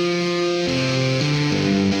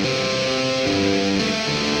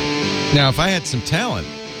 Now, if I had some talent,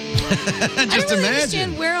 I just don't really imagine.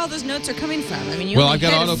 understand where all those notes are coming from. I mean, you Well, only I've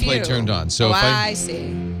got hit a autoplay few. turned on, so oh, if I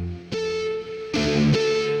see.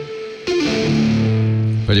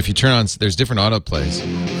 But if you turn on, there's different autoplays.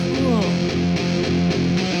 Cool.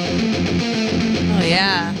 Oh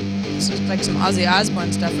yeah. This is like some Ozzy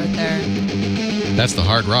Osbourne stuff right there. That's the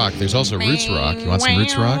hard rock. There's also roots rock. You want some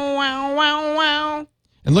roots rock? Wow, wow, wow.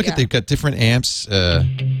 And look at they've got different amps.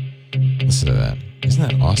 Listen to that. Isn't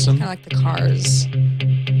that awesome? Kind of like the Cars.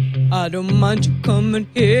 I don't mind you coming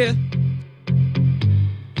here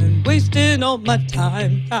and wasting all my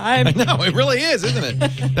time. I know, it really is, isn't it?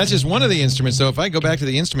 That's just one of the instruments. So if I go back to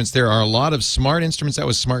the instruments, there are a lot of smart instruments. That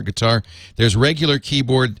was smart guitar. There's regular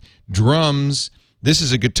keyboard, drums. This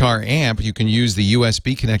is a guitar amp. You can use the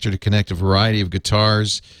USB connector to connect a variety of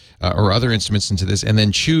guitars or other instruments into this, and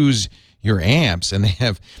then choose your amps. And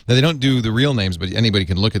they don't do the real names, but anybody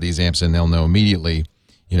can look at these amps and they'll know immediately,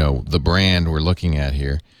 the brand we're looking at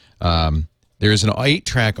here. There is an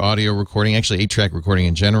 8-track audio recording, actually 8-track recording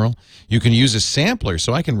in general. You can use a sampler,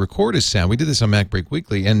 so I can record a sound. We did this on Mac Break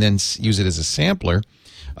Weekly, and then use it as a sampler.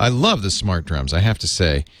 I love the smart drums, I have to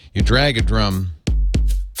say. You drag a drum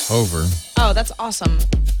over. Oh, that's awesome.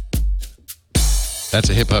 That's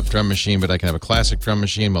a hip-hop drum machine, but I can have a classic drum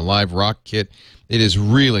machine, a live rock kit. It is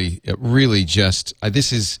really just,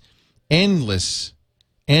 this is endless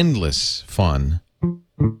fun.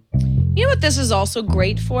 You know what this is also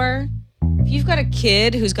great for? If you've got a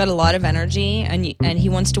kid who's got a lot of energy and he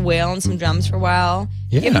wants to wail on some drums for a while,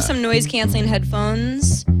 give him some noise-canceling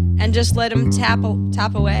headphones and just let him tap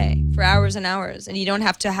away for hours and hours. And you don't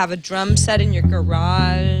have to have a drum set in your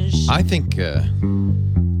garage. I think this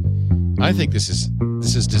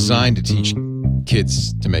is designed to teach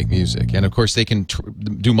kids to make music, and of course they can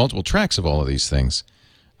do multiple tracks of all of these things.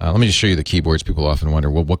 Let me just show you the keyboards. People often wonder,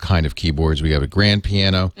 well, what kind of keyboards? We have a grand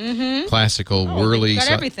piano, classical, whirly. Got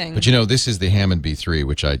everything. But this is the Hammond B3,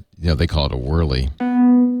 which they call it a whirly.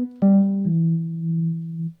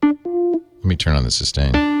 Let me turn on the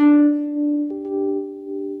sustain.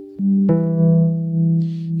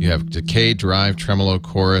 You have decay, drive, tremolo,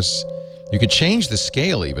 chorus. You could change the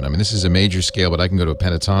scale even. I mean, this is a major scale, but I can go to a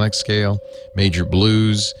pentatonic scale, major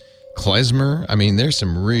blues, klezmer. I mean, there's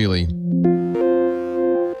some really...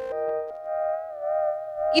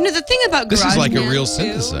 The thing about this is like a GarageBand, real too,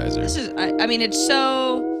 synthesizer. it's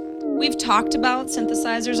so... We've talked about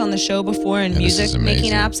synthesizers on the show before and music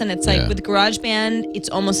making apps, and it's like with GarageBand, it's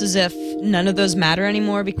almost as if none of those matter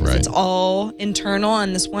anymore because it's all internal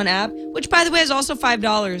on this one app, which, by the way, is also $5.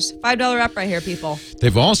 $5 app right here, people.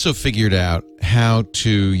 They've also figured out how to,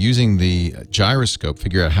 using the gyroscope,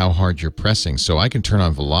 figure out how hard you're pressing. So I can turn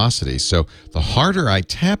on velocity. So the harder I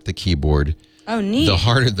tap the keyboard, the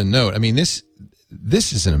harder the note. I mean, this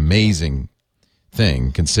is an amazing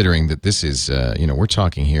thing, considering that this is, we're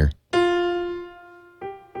talking here.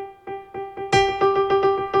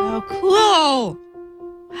 Oh, cool.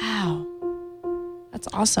 Wow. That's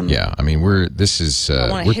awesome. Yeah, I mean, we're talking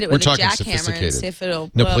jackhammer sophisticated. and see if it'll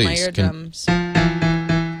blow out my eardrums.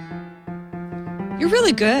 You're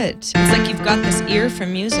really good. It's like you've got this ear for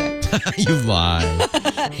music. You lie.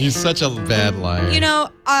 You're such a bad liar.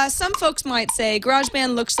 Some folks might say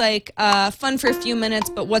GarageBand looks like fun for a few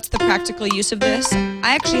minutes, but what's the practical use of this?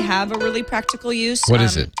 I actually have a really practical use. What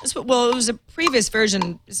is it? It was a previous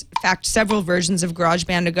version, in fact, several versions of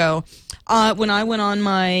GarageBand ago, when I went on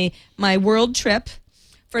my world trip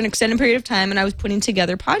for an extended period of time, and I was putting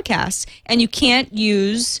together podcasts, and you can't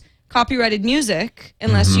use copyrighted music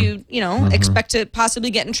unless you expect to possibly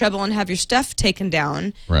get in trouble and have your stuff taken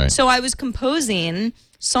down. Right. So I was composing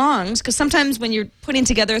songs, because sometimes when you're putting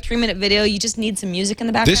together a 3-minute video, you just need some music in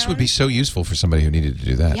the background. This would be so useful for somebody who needed to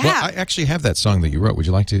do that. Yeah. Well, I actually have that song that you wrote. Would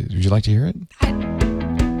you like to hear it?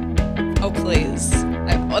 Oh, please.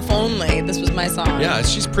 If only this was my song. Yeah,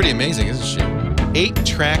 she's pretty amazing, isn't she?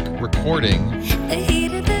 8-track recording.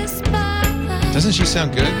 Doesn't she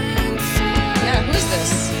sound good? Yeah, who is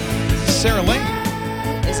this? Sarah Lane.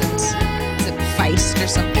 Is it Feist or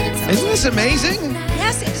something? Isn't this amazing?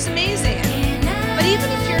 Yes, it is amazing. But even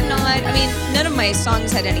if you're not, I mean, none of my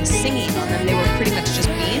songs had any singing on them. They were pretty much just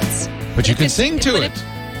beats. But you can sing to but it.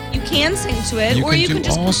 You can sing to it, You or can you do can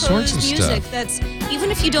just all sorts compose of music stuff. that's,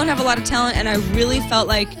 even if you don't have a lot of talent, and I really felt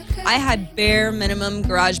like I had bare minimum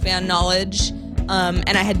GarageBand knowledge, and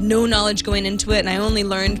I had no knowledge going into it, and I only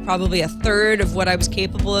learned probably a third of what I was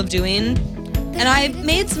capable of doing. And I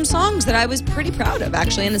made some songs that I was pretty proud of,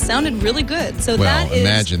 actually, and it sounded really good. So Well, that is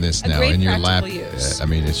imagine this a now great in your lap. practical use. I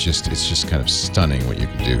mean, it's just kind of stunning what you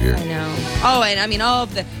can do here. I know. Oh, and I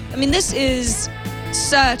mean, this is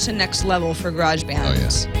such a next level for GarageBand. Oh,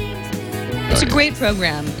 yes. It's Oh, a yeah. great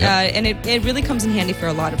program, Yep. and it really comes in handy for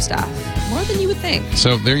a lot of stuff, more than you would think.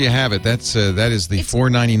 So there you have it. That is the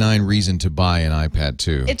 $4.99 reason to buy an iPad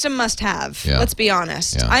 2. It's a must-have. Yeah. Let's be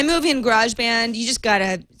honest. Yeah. iMovie and GarageBand, you just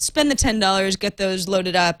gotta spend the $10, get those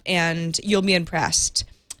loaded up, and you'll be impressed.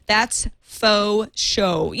 That's faux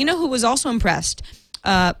show. You know who was also impressed?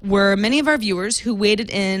 Were many of our viewers who waited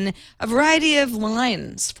in a variety of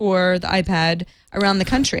lines for the iPad around the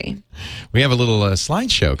country. We have a little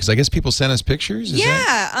slideshow because I guess people sent us pictures. Is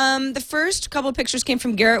that- Yeah, the first couple of pictures came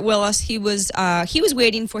from Garrett Willis. He was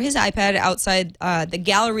waiting for his iPad outside the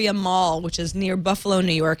Galleria Mall, which is near Buffalo,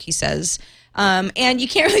 New York. He says, and you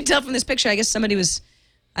can't really tell from this picture. I guess somebody was,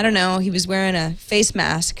 I don't know, he was wearing a face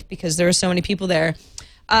mask because there were so many people there.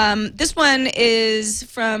 This one is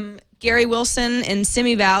from Gary Wilson in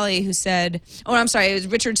Simi Valley, who said, "Oh, I'm sorry, it was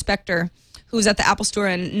Richard Spector, who was at the Apple Store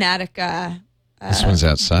in Natick." This one's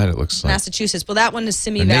outside, it looks like. Massachusetts. Well, that one is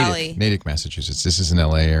Simi Natick, Valley. Natick, Massachusetts. This is an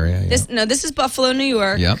LA area. Yeah. This is Buffalo, New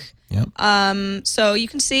York. Yep. So you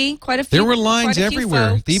can see quite a few. There were lines quite a few everywhere.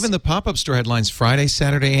 folks. Even the pop-up store had lines Friday,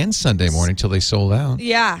 Saturday, and Sunday morning till they sold out.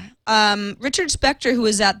 Yeah. Richard Spector, who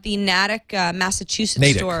was at the Natick, Massachusetts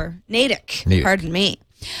Natick. store. Natick. Natick. Pardon me.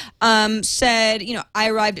 Said, I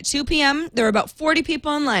arrived at 2 p.m. There were about 40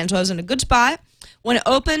 people in line, so I was in a good spot. When it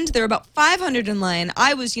opened, there were about 500 in line.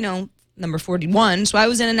 I was, number 41, so I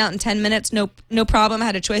was in and out in 10 minutes, no problem. I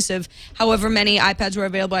had a choice of however many iPads were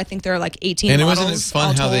available. I think there are like 18 And models, wasn't it fun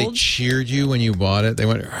all how they told. cheered you when you bought it? They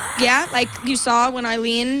went, Yeah, like you saw when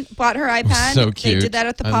Eileen bought her iPad. So They cute. did that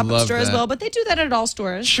at the I pop-up love store as that. well, but they do that at all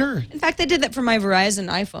stores. Sure. In fact, they did that for my Verizon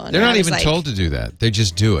iPhone. They're and I not was even like, told to do that. They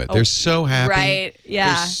just do it. They're so happy. right,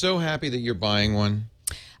 yeah. They're so happy that you're buying one.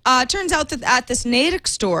 Turns out that at this Natick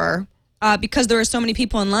store, because there were so many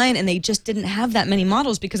people in line and they just didn't have that many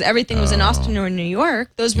models because everything was in Austin or New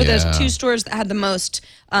York, those were Yeah. the two stores that had the most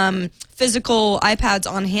physical iPads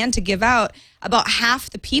on hand to give out. About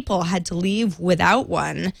half the people had to leave without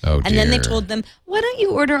one. Oh, and then they dear. told them, why don't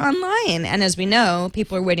you order online? And as we know,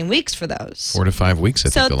 people are waiting weeks for those. 4 to 5 weeks, I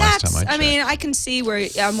So think, the last that's, time I checked. I mean, I can see where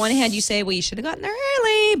on one hand you say, well, you should have gotten there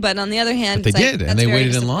early, but on the other hand, But they it's like, did, and that's they very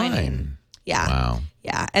waited in disappointing. line. Yeah. Wow.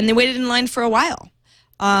 Yeah, and they waited in line for a while.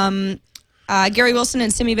 Gary Wilson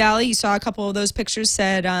in Simi Valley, you saw a couple of those pictures,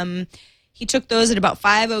 said he took those at about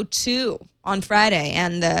 5:02 on Friday,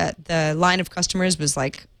 and the line of customers was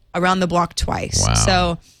like around the block twice. Wow.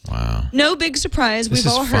 So Wow. no big surprise. This We've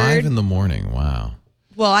is all 5 heard. in the morning. Wow.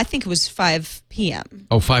 Well, I think it was 5 p.m.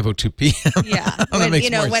 Oh, 5:02 p.m. Yeah, That when, makes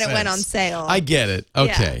when more it went on sense. sale. I get it.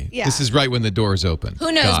 Okay. yeah. This is right when the doors open.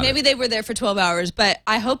 Who knows? Got it. Maybe they were there for 12 hours, but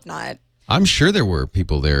I hope not. I'm sure there were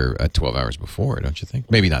people there at 12 hours before, don't you think?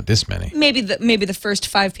 Maybe not this many. Maybe the first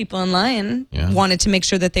 5 people in line Yeah. wanted to make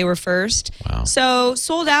sure that they were first. Wow. So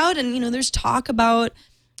sold out, and there's talk about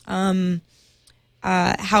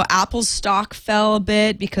how Apple's stock fell a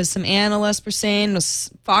bit because some analysts were saying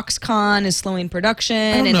Foxconn is slowing production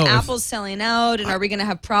and know if- Apple's selling out, and are we going to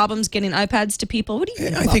have problems getting iPads to people? What do you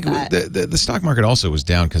think I about think that? the stock market also was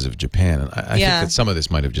down because of Japan. And I Yeah. think that some of this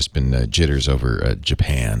might have just been jitters over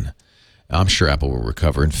Japan. I'm sure Apple will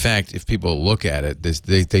recover. In fact, if people look at it,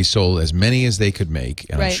 they sold as many as they could make,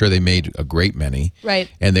 and I'm Right. sure they made a great many. Right.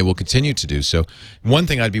 And they will continue to do so. One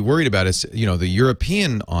thing I'd be worried about is, the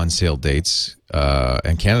European on-sale dates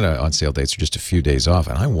and Canada on-sale dates are just a few days off,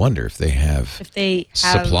 and I wonder if they have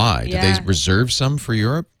supply. yeah. Did they reserve some for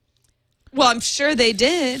Europe? Well, I'm sure they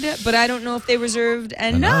did, but I don't know if they reserved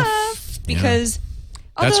enough because.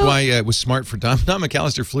 That's although- why it was smart for Don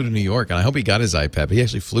McAllister flew to New York, and I hope he got his iPad, but he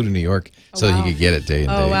actually flew to New York so that wow. he could get it day and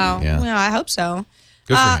day. Oh, wow. Yeah. Well, I hope so.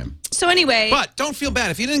 Good for him. So anyway, But don't feel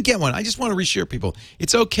bad if you didn't get one. I just want to reassure people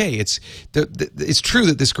it's okay. It's true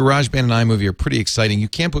that this GarageBand and iMovie are pretty exciting. You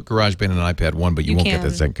can't put GarageBand on an iPad 1, but you won't get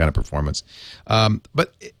the same kind of performance.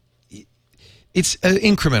 But it's an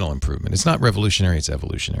incremental improvement. It's not revolutionary. It's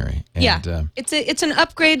evolutionary. And, yeah, it's an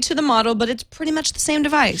upgrade to the model, but it's pretty much the same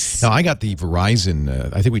device. Now, I got the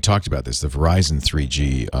Verizon, I think we talked about this, the Verizon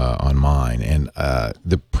 3G on mine, and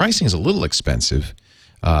the pricing is a little expensive.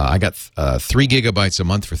 I got 3 gigabytes a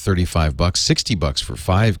month for $35, $60 for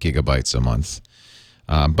 5 gigabytes a month.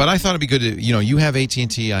 But I thought it'd be good to, you have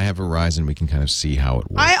AT&T, I have Verizon. We can kind of see how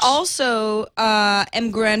it works. I also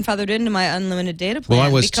am grandfathered into my unlimited data plan Well,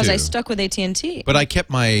 I was because too. I stuck with AT&T. But I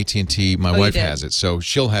kept my AT&T. My wife did? has it, so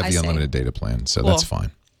she'll have I the see. unlimited data plan. So Cool. that's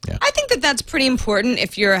fine. Yeah. I think that's pretty important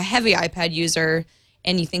if you're a heavy iPad user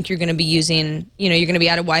and you think you're going to be using, you're going to be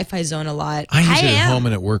out of Wi-Fi zone a lot. I use it at am. home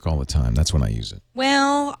and at work all the time. That's when I use it.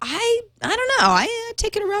 Well, I don't know. I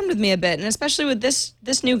take it around with me a bit, and especially with this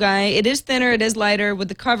new guy, it is thinner, it is lighter with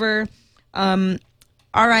the cover.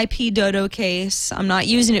 RIP Dodo case. I'm not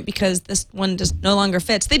using it because this one just no longer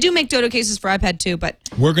fits. They do make Dodo cases for iPad too, but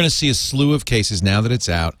We're going to see a slew of cases now that it's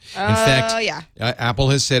out. In fact, yeah. Apple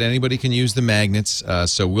has said anybody can use the magnets,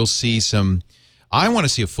 so we'll see some. I want to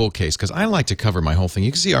see a full case because I like to cover my whole thing.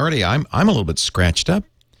 You can see already I'm a little bit scratched up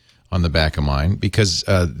on the back of mine because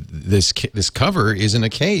this cover isn't a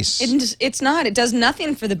case. It's not. It does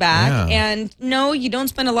nothing for the back. Yeah. And no, you don't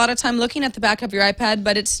spend a lot of time looking at the back of your iPad,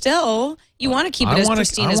 but it's still, you want to keep it as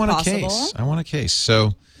pristine as possible. I want a case.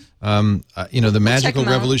 So, the magical 'em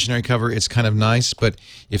out. revolutionary cover, it's kind of nice, but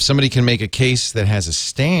if somebody can make a case that has a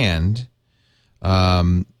stand,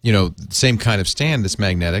 same kind of stand that's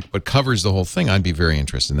magnetic, but covers the whole thing, I'd be very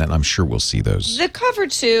interested in that. I'm sure we'll see those. The cover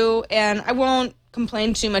too, and I won't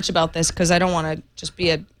complain too much about this because I don't want to just be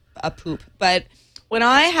a poop, but when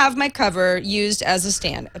I have my cover used as a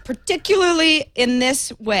stand, particularly in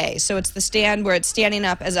this way, so it's the stand where it's standing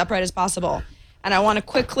up as upright as possible, and I want to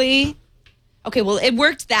quickly, okay, well, it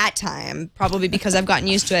worked that time, probably because I've gotten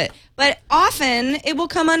used to it, but often it will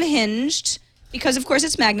come unhinged because, of course,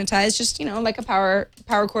 it's magnetized, just, like a power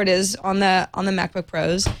cord is on the MacBook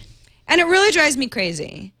Pros. And it really drives me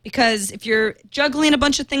crazy because if you're juggling a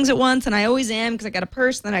bunch of things at once, and I always am because I got a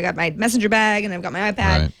purse, then I got my messenger bag, and I've got my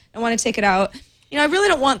iPad, Right. I want to take it out. I really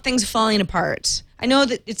don't want things falling apart. I know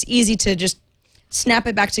that it's easy to just snap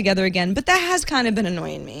it back together again, but that has kind of been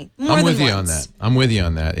annoying me more I'm than with you once. on that. I'm with you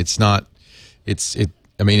on that. It's not. It's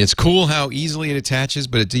cool how easily it attaches,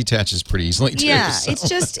 but it detaches pretty easily too. Yeah, so.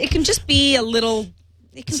 it can just be a little.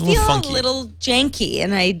 It can It's a little feel funky. a little janky,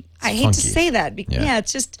 and I hate funky. to say that. Yeah.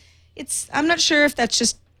 I'm not sure if that's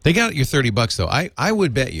just. They got your $30 though. I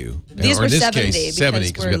would bet you. These or were in this 70 case, because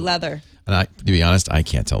 70 we're we got- leather. And to be honest, I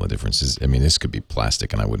can't tell the differences. This could be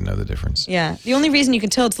plastic, and I wouldn't know the difference. Yeah, the only reason you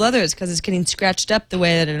can tell it's leather is because it's getting scratched up the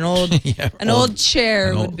way that an old old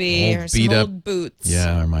chair would be, or some beat up old boots.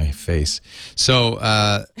 Yeah, or my face. So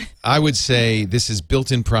I would say this is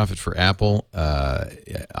built-in profit for Apple.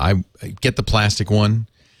 I get the plastic one,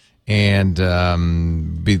 and I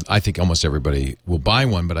think almost everybody will buy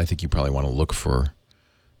one, but I think you probably want to look for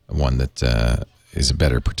one that is a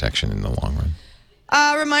better protection in the long run.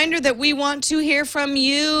 Reminder that we want to hear from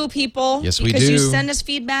you, people. Yes, we because you do. send us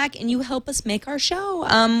feedback and you help us make our show.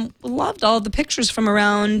 We loved all the pictures from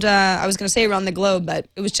around, I was going to say around the globe, but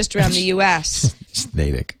it was just around the U.S. Just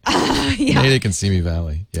Natick. Yeah. Natick and Simi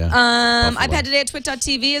Valley. Yeah. Buffalo. iPad Today at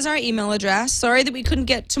twit.tv is our email address. Sorry that we couldn't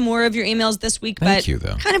get to more of your emails this week, Thank but you,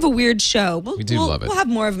 though. kind of a weird show. We do love it. We'll have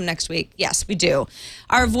more of them next week. Yes, we do.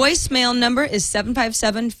 Our voicemail number is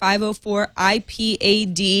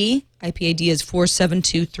 757-504-IPAD. IPAD is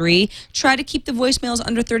 4723. Try to keep the voicemails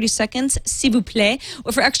under 30 seconds, s'il vous plaît.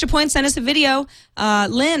 Or for extra points, send us a video.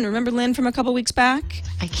 Lynn, remember Lynn from a couple weeks back?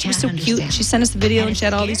 She was so cute. She sent us the video and she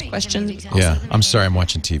had all these questions. Yeah. I'm sorry. I'm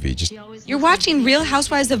watching TV. You're watching Real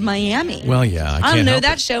Housewives of Miami. Well, yeah. I don't can't know help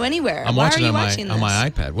that it. show anywhere. I'm Why watching are you on watching on my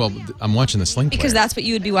this? iPad. Well, I'm watching the Sling Player. Because that's what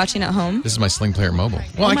you would be watching at home. This is my Sling Player mobile.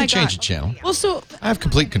 Well, I my can change God. the channel. Well, so I have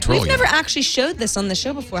complete control. we've here. never actually showed this on the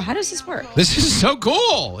show before. How does this work? This is so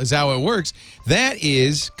cool, is how it works. That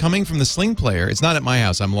is coming from the Sling Player. It's not at my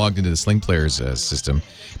house. I'm logged into the Sling Player's system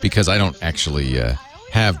because I don't actually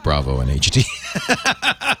have Bravo and HD.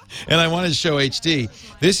 And I wanted to show HD.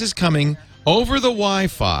 This is coming over the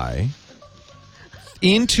Wi-Fi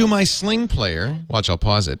into my Sling Player. Watch, I'll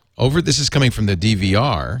pause it. This is coming from the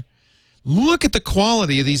DVR. Look at the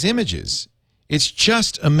quality of these images. It's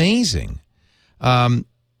just amazing.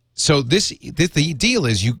 So the deal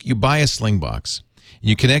is you buy a Sling box.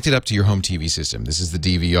 You connect it up to your home TV system. This is the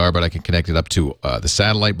DVR, but I can connect it up to the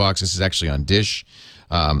satellite box. This is actually on Dish.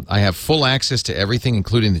 I have full access to everything,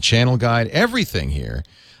 including the channel guide, everything here.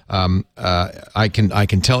 I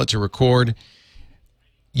can tell it to record.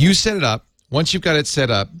 You set it up. Once you've got it set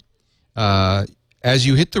up, as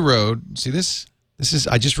you hit the road, see this? This is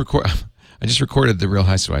I just recorded The Real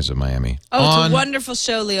Housewives of Miami. Oh, it's a wonderful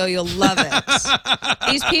show, Leo. You'll love it.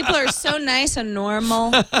 These people are so nice and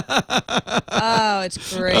normal. Oh,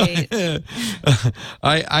 it's great.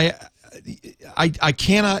 I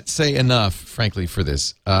cannot say enough, frankly, for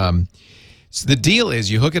this. So the deal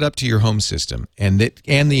is you hook it up to your home system and the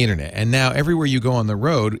internet, and now everywhere you go on the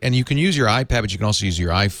road, and you can use your iPad, but you can also use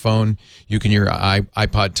your iPhone. You can your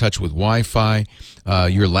iPod Touch with Wi-Fi,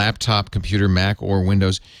 your laptop, computer, Mac, or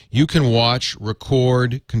Windows. You can watch,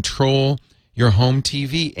 record, control your home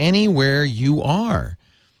TV anywhere you are.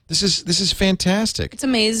 This is fantastic. It's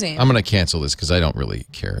amazing. I'm going to cancel this because I don't really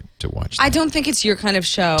care to watch that. I don't think it's your kind of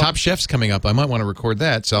show. Top Chef's coming up. I might want to record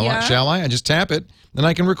that. So Yeah. shall I? I just tap it, then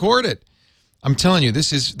I can record it. I'm telling you,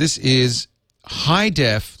 this is high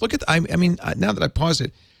def. Look at I mean, now that I pause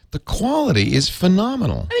it, the quality is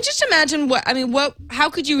phenomenal. I mean, just imagine how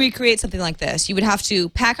could you recreate something like this? You would have to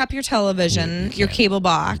pack up your television, your cable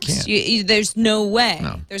box. There's no way.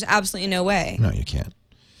 No. There's absolutely no way. No, you can't.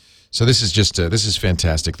 So this is just this is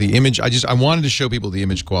fantastic. The image, I wanted to show people the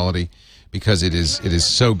image quality because it is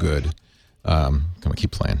so good. Come on,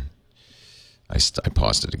 keep playing. I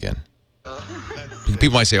paused it again.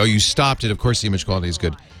 People might say, "Oh, you stopped it." Of course, the image quality is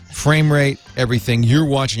good. Frame rate, everything. You're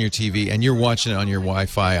watching your TV and you're watching it on your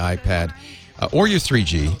Wi-Fi, iPad, or your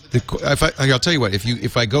 3G. I'll tell you what.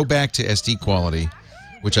 If I go back to SD quality,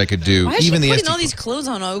 which I could do, Why is even she the putting SD all these clothes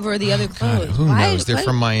on over the other clothes? God, who knows? They're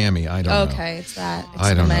from Miami. I don't know. Okay, it's that. It's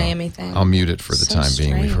I don't the know. Miami thing. I'll mute it for the So time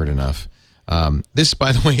being. We've strange. heard enough. This,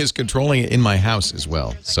 by the way, is controlling it in my house as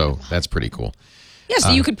well. So that's pretty cool. Yeah,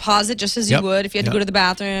 so you could pause it just as you Yep, would if you had to yep, go to the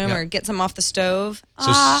bathroom yep. or get some off the stove.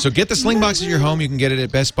 So get the Slingbox at your home. You can get it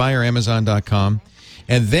at Best Buy or Amazon.com.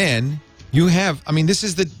 And then you have, I mean, this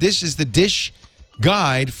is the dish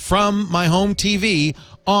guide from my home TV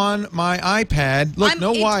on my iPad. Look,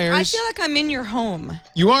 no wires. I feel like I'm in your home.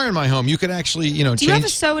 You are in my home. You could actually, Do you have change a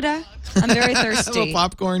soda? I'm very a thirsty. little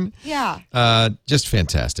popcorn. Yeah. Just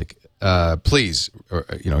fantastic. Please,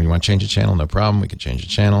 you want to change a channel? No problem. We can change a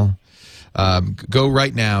channel. Go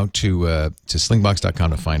right now to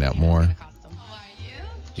slingbox.com to find out more.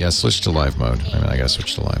 Yeah, switch to live mode. I mean, I got to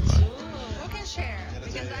switch to live mode.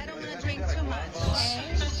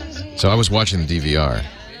 So I was watching the DVR.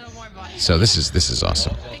 So this is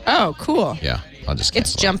awesome. Oh, cool. Yeah, I'll just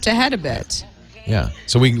It's cancel it. jumped ahead a bit. Yeah.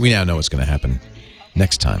 So we now know what's going to happen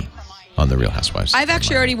next time on The Real Housewives. I've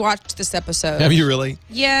actually already watched this episode. Have you really?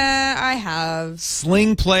 Yeah, I have.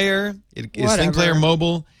 Sling Player. It is Sling Whatever. Player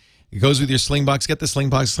Mobile. It goes with your Slingbox. Get the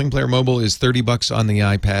Slingbox. Sling Player Mobile is $30 on the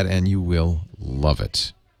iPad, and you will love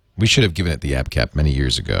it. We should have given it the app cap many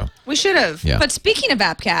years ago. We should have. Yeah. But speaking of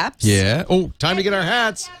app caps. Yeah. Oh, time to get our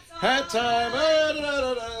hats. Hat time.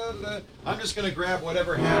 I'm just going to grab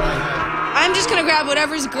whatever hat I have. I'm just going to grab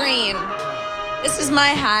whatever's green. This is my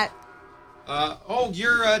hat.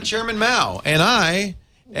 You're Chairman Mao, and I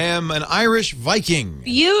am an Irish Viking.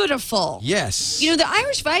 Beautiful. Yes. The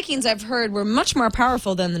Irish Vikings, I've heard, were much more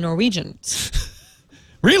powerful than the Norwegians.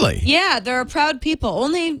 Really? Yeah, they're a proud people.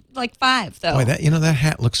 Only like 5, though. Boy, that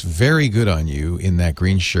hat looks very good on you in that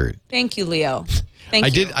green shirt. Thank you, Leo.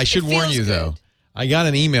 Thank you. I should It warn feels you, good. though. I got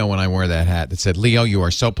an email when I wore that hat that said, Leo, you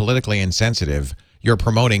are so politically insensitive. You're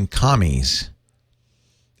promoting commies.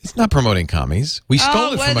 It's not promoting commies. We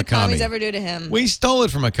stole it what from did a the commies commie. ever do to him? We stole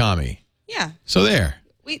it from a commie. Yeah. So there.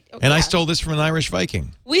 And I yeah. stole this from an Irish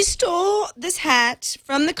Viking. We stole this hat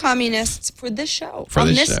from the communists for this show. For on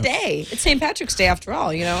this this show. day. It's St. Patrick's Day, after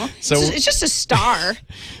all, So- it's just a star.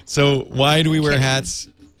 So why do we wear hats?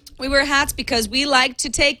 We wear hats because we like to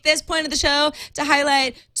take this point of the show to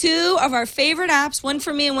highlight 2 of our favorite apps, one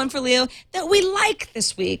for me and one for Leo, that we like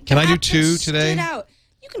this week. Can The I do app that 2 today? stood out.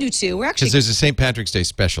 You can do 2. We're actually. Because there's a St. Patrick's Day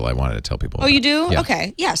special I wanted to tell people Oh, about. you do? Yeah.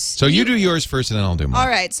 Okay. Yes. So you do yours first, and then I'll do mine. All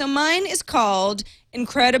right. So mine is called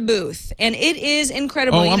Incredibooth, and it is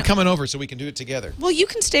incredible. Oh, You I'm know- coming over so we can do it together. Well, you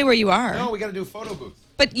can stay where you are. No, we got to do a photo booth.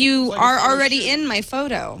 But you like a are photo already shoot. in my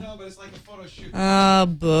photo. No, but it's like a photo shoot. Oh,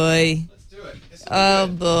 boy. Let's do it. This Oh,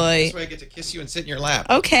 boy. This way I get to kiss you and sit in your lap.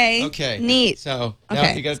 Okay. Okay. Neat. So now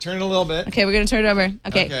Okay. you got to turn it a little bit. Okay, we're going to turn it over.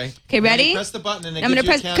 Okay. Okay. Okay, Now you ready? press the button and it I'm gives going you to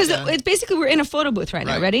a press, because countdown. it's basically we're in a photo booth right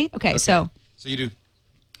now. Right. Ready? Okay, so you do.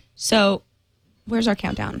 where's our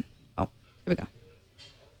countdown? Oh, here we go.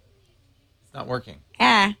 It's not working.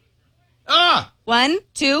 Ah. Ah! 1,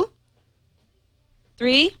 2,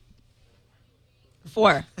 3,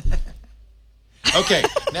 4. Okay,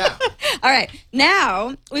 now. All right,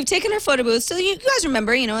 now we've taken our photo booth. So you guys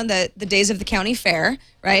remember, in the days of the county fair,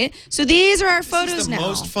 right? So these are our photos This is the now.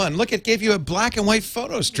 most fun. Look, it gave you a black and white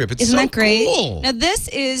photo strip. It's Isn't so that great? cool. Now this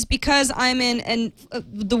is because I'm in, and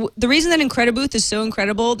the reason that Incredibooth is so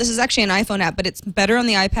incredible. This is actually an iPhone app, but it's better on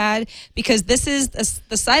the iPad because this is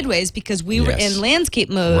the sideways because we were in landscape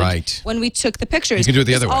mode when we took the pictures. You can do it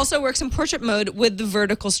the other way. It also works in portrait mode with the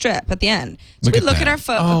vertical strip at the end. So Look we at look that. at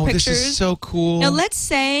our pictures. This is so cool. Now let's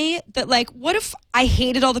say that, like, what if I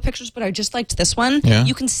hated all the pictures, but I just liked this one? Yeah.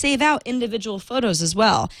 You can save out individual photos as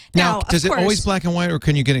well. Now, does of it course, always black and white, or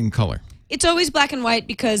can you get it in color? it's always black and white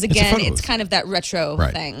because, again, it's kind of that retro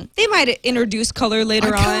thing. They might introduce color later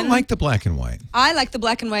on. I kind of like the black and white. I like the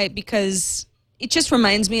black and white because it just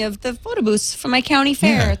reminds me of the photo booths from my county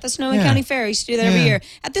fair, the Sonoma County Fair. I used to do that every year.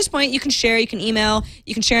 At this point, you can share, you can email,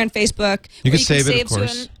 you can share on Facebook. You can save it, of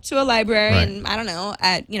course. To a library, and I don't know,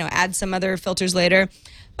 add some other filters later.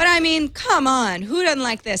 But I mean, come on, who doesn't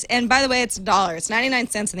like this? And by the way, it's $1. It's 99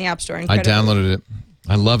 cents in the App Store. I downloaded it.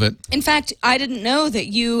 I love it. In fact, I didn't know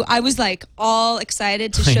that I was like all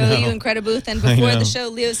excited to show you Incredibooth, and before the show,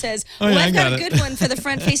 Leo says, I've got a good one for the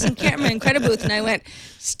front-facing camera, Incredibooth, and I went,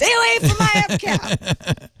 stay away from my app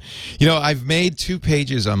cap. I've made 2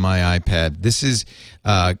 pages on my iPad. This is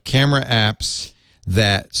camera apps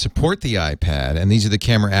that support the iPad, and these are the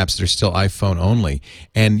camera apps that are still iPhone only.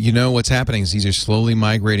 And what's happening is these are slowly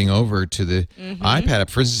migrating over to the iPad app.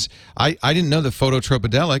 For instance, I didn't know the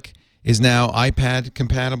Phototropodelic is now iPad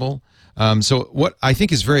compatible. So what I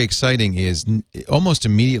think is very exciting is almost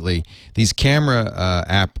immediately these camera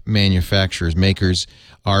app makers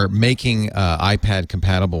are making iPad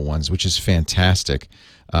compatible ones, which is fantastic.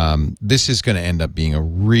 This is going to end up being a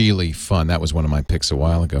really fun, that was one of my picks a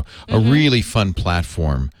while ago, a really fun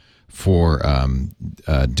platform for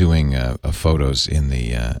doing photos in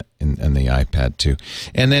the iPad too.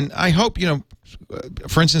 And then I hope,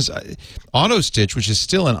 for instance, AutoStitch, which is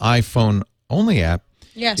still an iPhone-only app,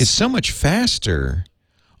 is so much faster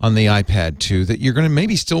on the iPad too that you're going to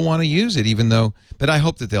maybe still want to use it, but I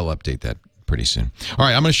hope that they'll update that pretty soon. All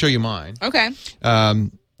right, I'm going to show you mine. Okay.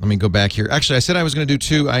 Let me go back here. Actually, I said I was going to do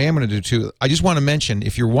 2. I am going to do 2. I just want to mention,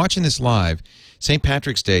 if you're watching this live, St.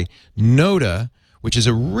 Patrick's Day, Noda, which is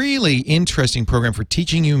a really interesting program for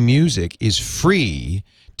teaching you music, is free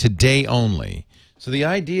today only. So the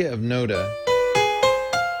idea of Noda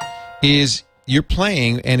is you're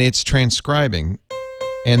playing and it's transcribing,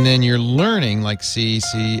 and then you're learning like C,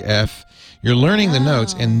 C, F. You're learning the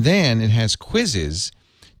notes, and then it has quizzes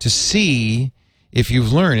to see if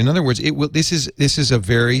you've learned. In other words, this is a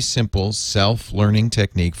very simple self-learning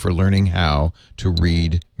technique for learning how to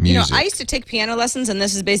read music. I used to take piano lessons, and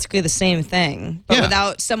this is basically the same thing, but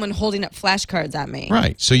without someone holding up flashcards at me.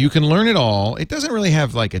 Right. So you can learn it all. It doesn't really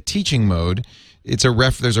have like a teaching mode. There's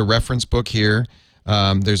a reference book here.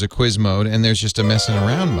 There's a quiz mode, and there's just a messing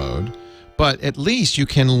around mode. But at least you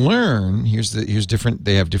can learn. Here's different.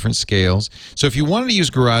 They have different scales. So if you wanted to use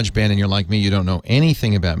GarageBand and you're like me, you don't know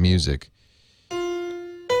anything about music,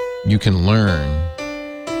 you can learn.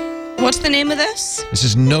 What's the name of this? This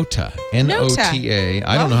is Nota, N-O-T-A.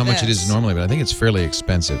 I don't know how much it is normally, but I think it's fairly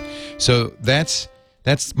expensive. So that's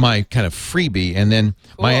my kind of freebie. And then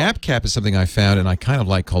my app cap is something I found and I kind of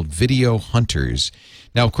like, called VideoHunters.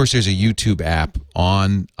 Now, of course, there's a YouTube app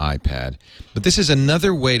on iPad, but this is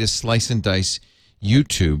another way to slice and dice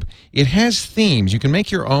YouTube. It has themes. You can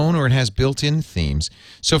make your own, or it has built-in themes.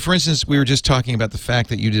 So, for instance, we were just talking about the fact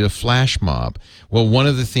that you did a flash mob. Well, one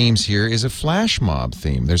of the themes here is a flash mob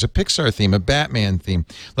theme. There's a Pixar theme, a Batman theme.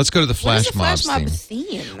 Let's go to the flash mob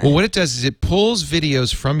theme. Well, what it does is it pulls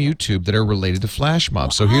videos from YouTube that are related to flash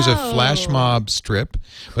mobs. So here's a flash mob strip,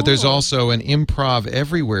 but there's also an Improv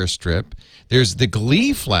Everywhere strip. There's the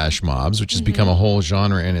Glee flash mobs, which has become a whole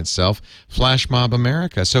genre in itself, Flash Mob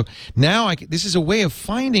America. So now this is a way of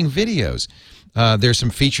finding videos. There's some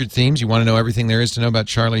featured themes. You want to know everything there is to know about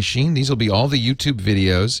Charlie Sheen? These will be all the YouTube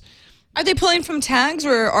videdos. Are they pulling from tags,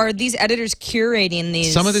 or are these editors curating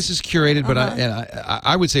these? Some of this is curated, but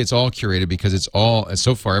I would say it's all curated because it's all,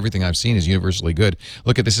 so far, everything I've seen is universally good.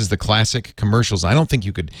 Look at this is the classic commercials. I don't think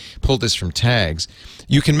you could pull this from tags.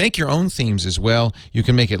 You can make your own themes as well. You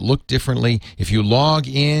can make it look differently. If you log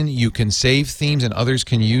in, you can save themes and others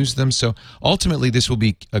can use them. So ultimately, this will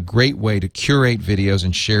be a great way to curate videos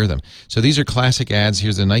and share them. So these are classic ads.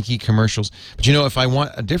 Here's the Nike commercials. But if I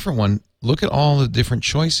want a different one, look at all the different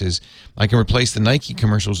choices. I can replace the Nike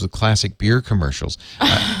commercials with classic beer commercials.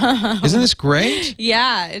 Isn't this great?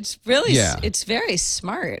 Yeah, it's really, it's very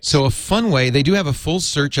smart. So a fun way, they do have a full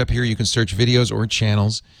search up here. You can search videos or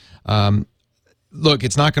channels. Look,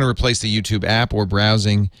 it's not going to replace the YouTube app or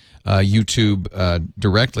browsing YouTube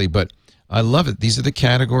directly, but I love it. These are the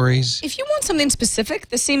categories. If you want something specific,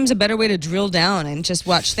 this seems a better way to drill down and just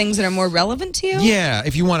watch things that are more relevant to you. Yeah,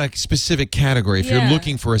 if you want a specific category, if you're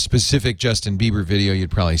looking for a specific Justin Bieber video,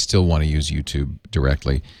 you'd probably still want to use YouTube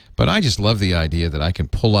directly. But I just love the idea that I can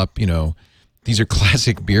pull up, these are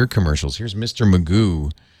classic beer commercials. Here's Mr.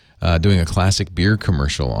 Magoo doing a classic beer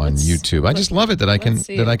commercial on YouTube. I just love it that I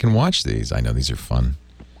can watch these. I know these are fun.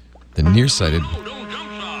 The nearsighted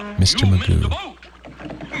Mr. Magoo.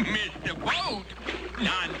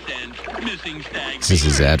 This is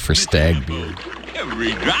his ad for Stag Beer.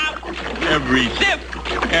 Every drop, every sip,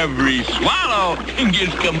 every swallow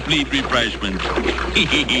gives complete refreshment.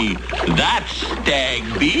 That's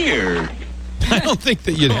Stag Beer. I don't think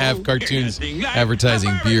that you'd have cartoons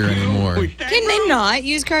advertising beer anymore. Can they not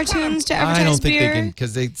use cartoons to advertise beer? I don't think they can,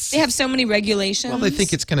 because they have so many regulations. Well, they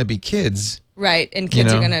think it's going to be kids. Right, and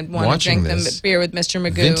kids are going to want to drink them beer with Mr.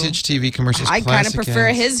 Magoo. Vintage TV commercials. I kind of prefer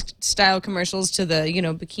his style commercials to the,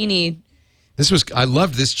 bikini. I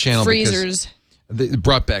loved this channel freezers. Because it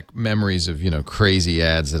brought back memories of, crazy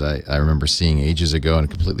ads that I remember seeing ages ago and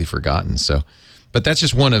completely forgotten. So, but that's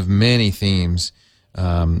just one of many themes.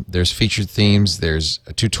 There's featured themes. There's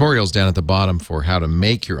tutorials down at the bottom for how to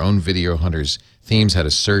make your own VideoHunters themes, how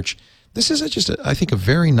to search. This is I think, a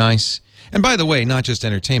very nice. And by the way, not just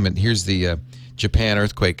entertainment. Here's the Japan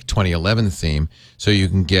earthquake 2011 theme, so you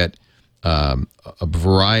can get a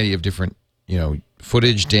variety of different,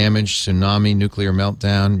 footage, damage, tsunami, nuclear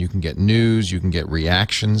meltdown. You can get news. You can get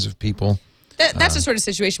reactions of people. That's the sort of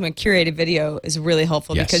situation where curated video is really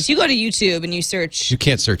helpful because you go to YouTube and you search. You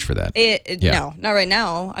can't search for that. No, not right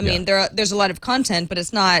now. I mean, there's a lot of content, but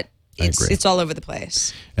it's not. It's all over the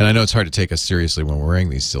place. And I know it's hard to take us seriously when we're wearing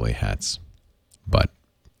these silly hats, but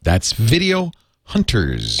that's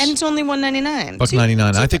VideoHunters. And it's only $1.99.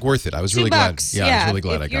 $1.99. I think worth it. I was really glad. $2. Yeah, I was really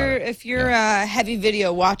glad I got it. If you're a heavy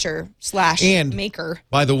video watcher / maker.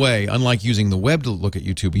 By the way, unlike using the web to look at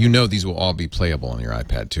YouTube, these will all be playable on your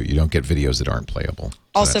iPad too. You don't get videos that aren't playable. So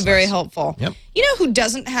also very helpful. Yep. You know who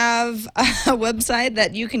doesn't have a website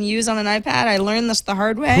that you can use on an iPad? I learned this the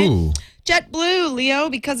hard way. Who? JetBlue, Leo,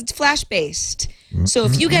 because it's flash-based. So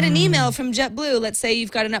if you get an email from JetBlue, let's say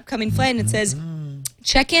you've got an upcoming flight and it says,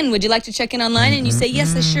 check in. Would you like to check in online? And you say,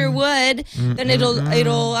 yes, I sure would. Then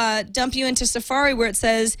it'll dump you into Safari where it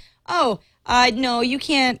says, oh, no, you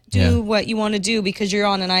can't do what you want to do because you're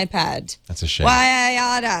on an iPad. That's a shame. Why,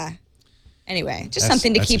 yada. Anyway, just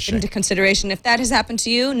something to keep into consideration. If that has happened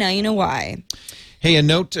to you, now you know why. Hey, a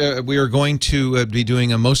note, we are going to be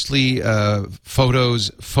doing a mostly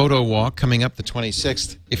photos photo walk coming up the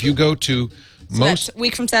 26th. If you go to that's a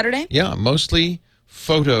week from Saturday? Yeah,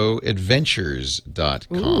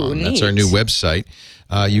 mostlyphotoadventures.com. Ooh, that's our new website.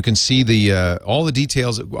 You can see all the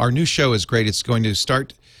details. Our new show is great. It's going to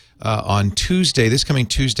start on Tuesday, this coming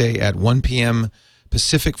Tuesday at 1 p.m.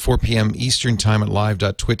 Pacific, 4 p.m. Eastern Time at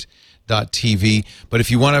live.twit.tv. But if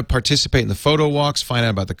you want to participate in the photo walks, find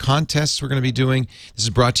out about the contests we're going to be doing, this is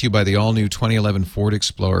brought to you by the all-new 2011 Ford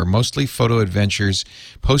Explorer, Mostly Photo Adventures.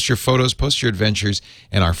 Post your photos, post your adventures,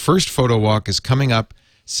 and our first photo walk is coming up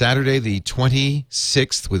Saturday the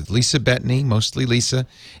 26th with Lisa Bettany, Mostly Lisa,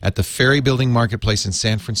 at the Ferry Building Marketplace in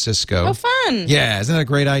San Francisco. Oh, fun. Yeah, isn't that a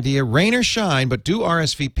great idea? Rain or shine, but do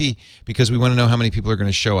RSVP because we want to know how many people are going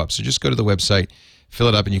to show up. So just go to the website, fill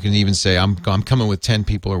it up, and you can even say, I'm coming with 10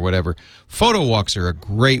 people or whatever. Photo walks are a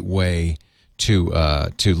great way to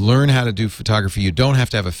learn how to do photography. You don't have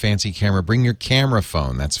to have a fancy camera. Bring your camera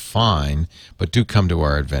phone. That's fine, but do come to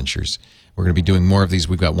our adventures. We're going to be doing more of these.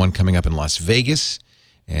 We've got one coming up in Las Vegas,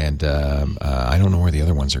 and I don't know where the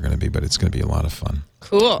other ones are going to be, but it's going to be a lot of fun.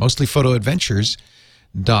 Cool.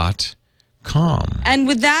 Mostlyphotoadventures.com. And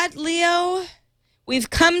with that, Leo, we've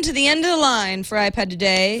come to the end of the line for iPad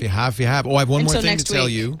Today. If you have. Oh, I have one more thing to tell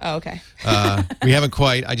you. Oh, okay. We haven't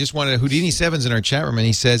quite. I just wanted Houdini7's in our chat room, and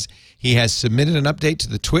he says he has submitted an update to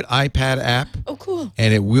the Twit iPad app. Oh, cool.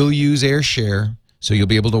 And it will use AirShare, so you'll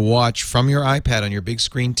be able to watch from your iPad on your big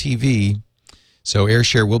screen TV. So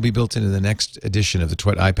AirShare will be built into the next edition of the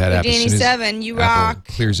Twit iPad app. Houdini7, you Apple rock.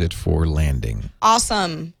 Clears it for landing.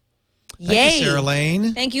 Awesome. Thank you, Sarah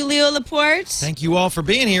Lane. Thank you, Leo Laporte. Thank you all for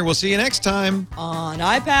being here. We'll see you next time on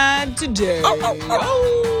iPad Today.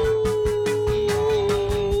 Oh.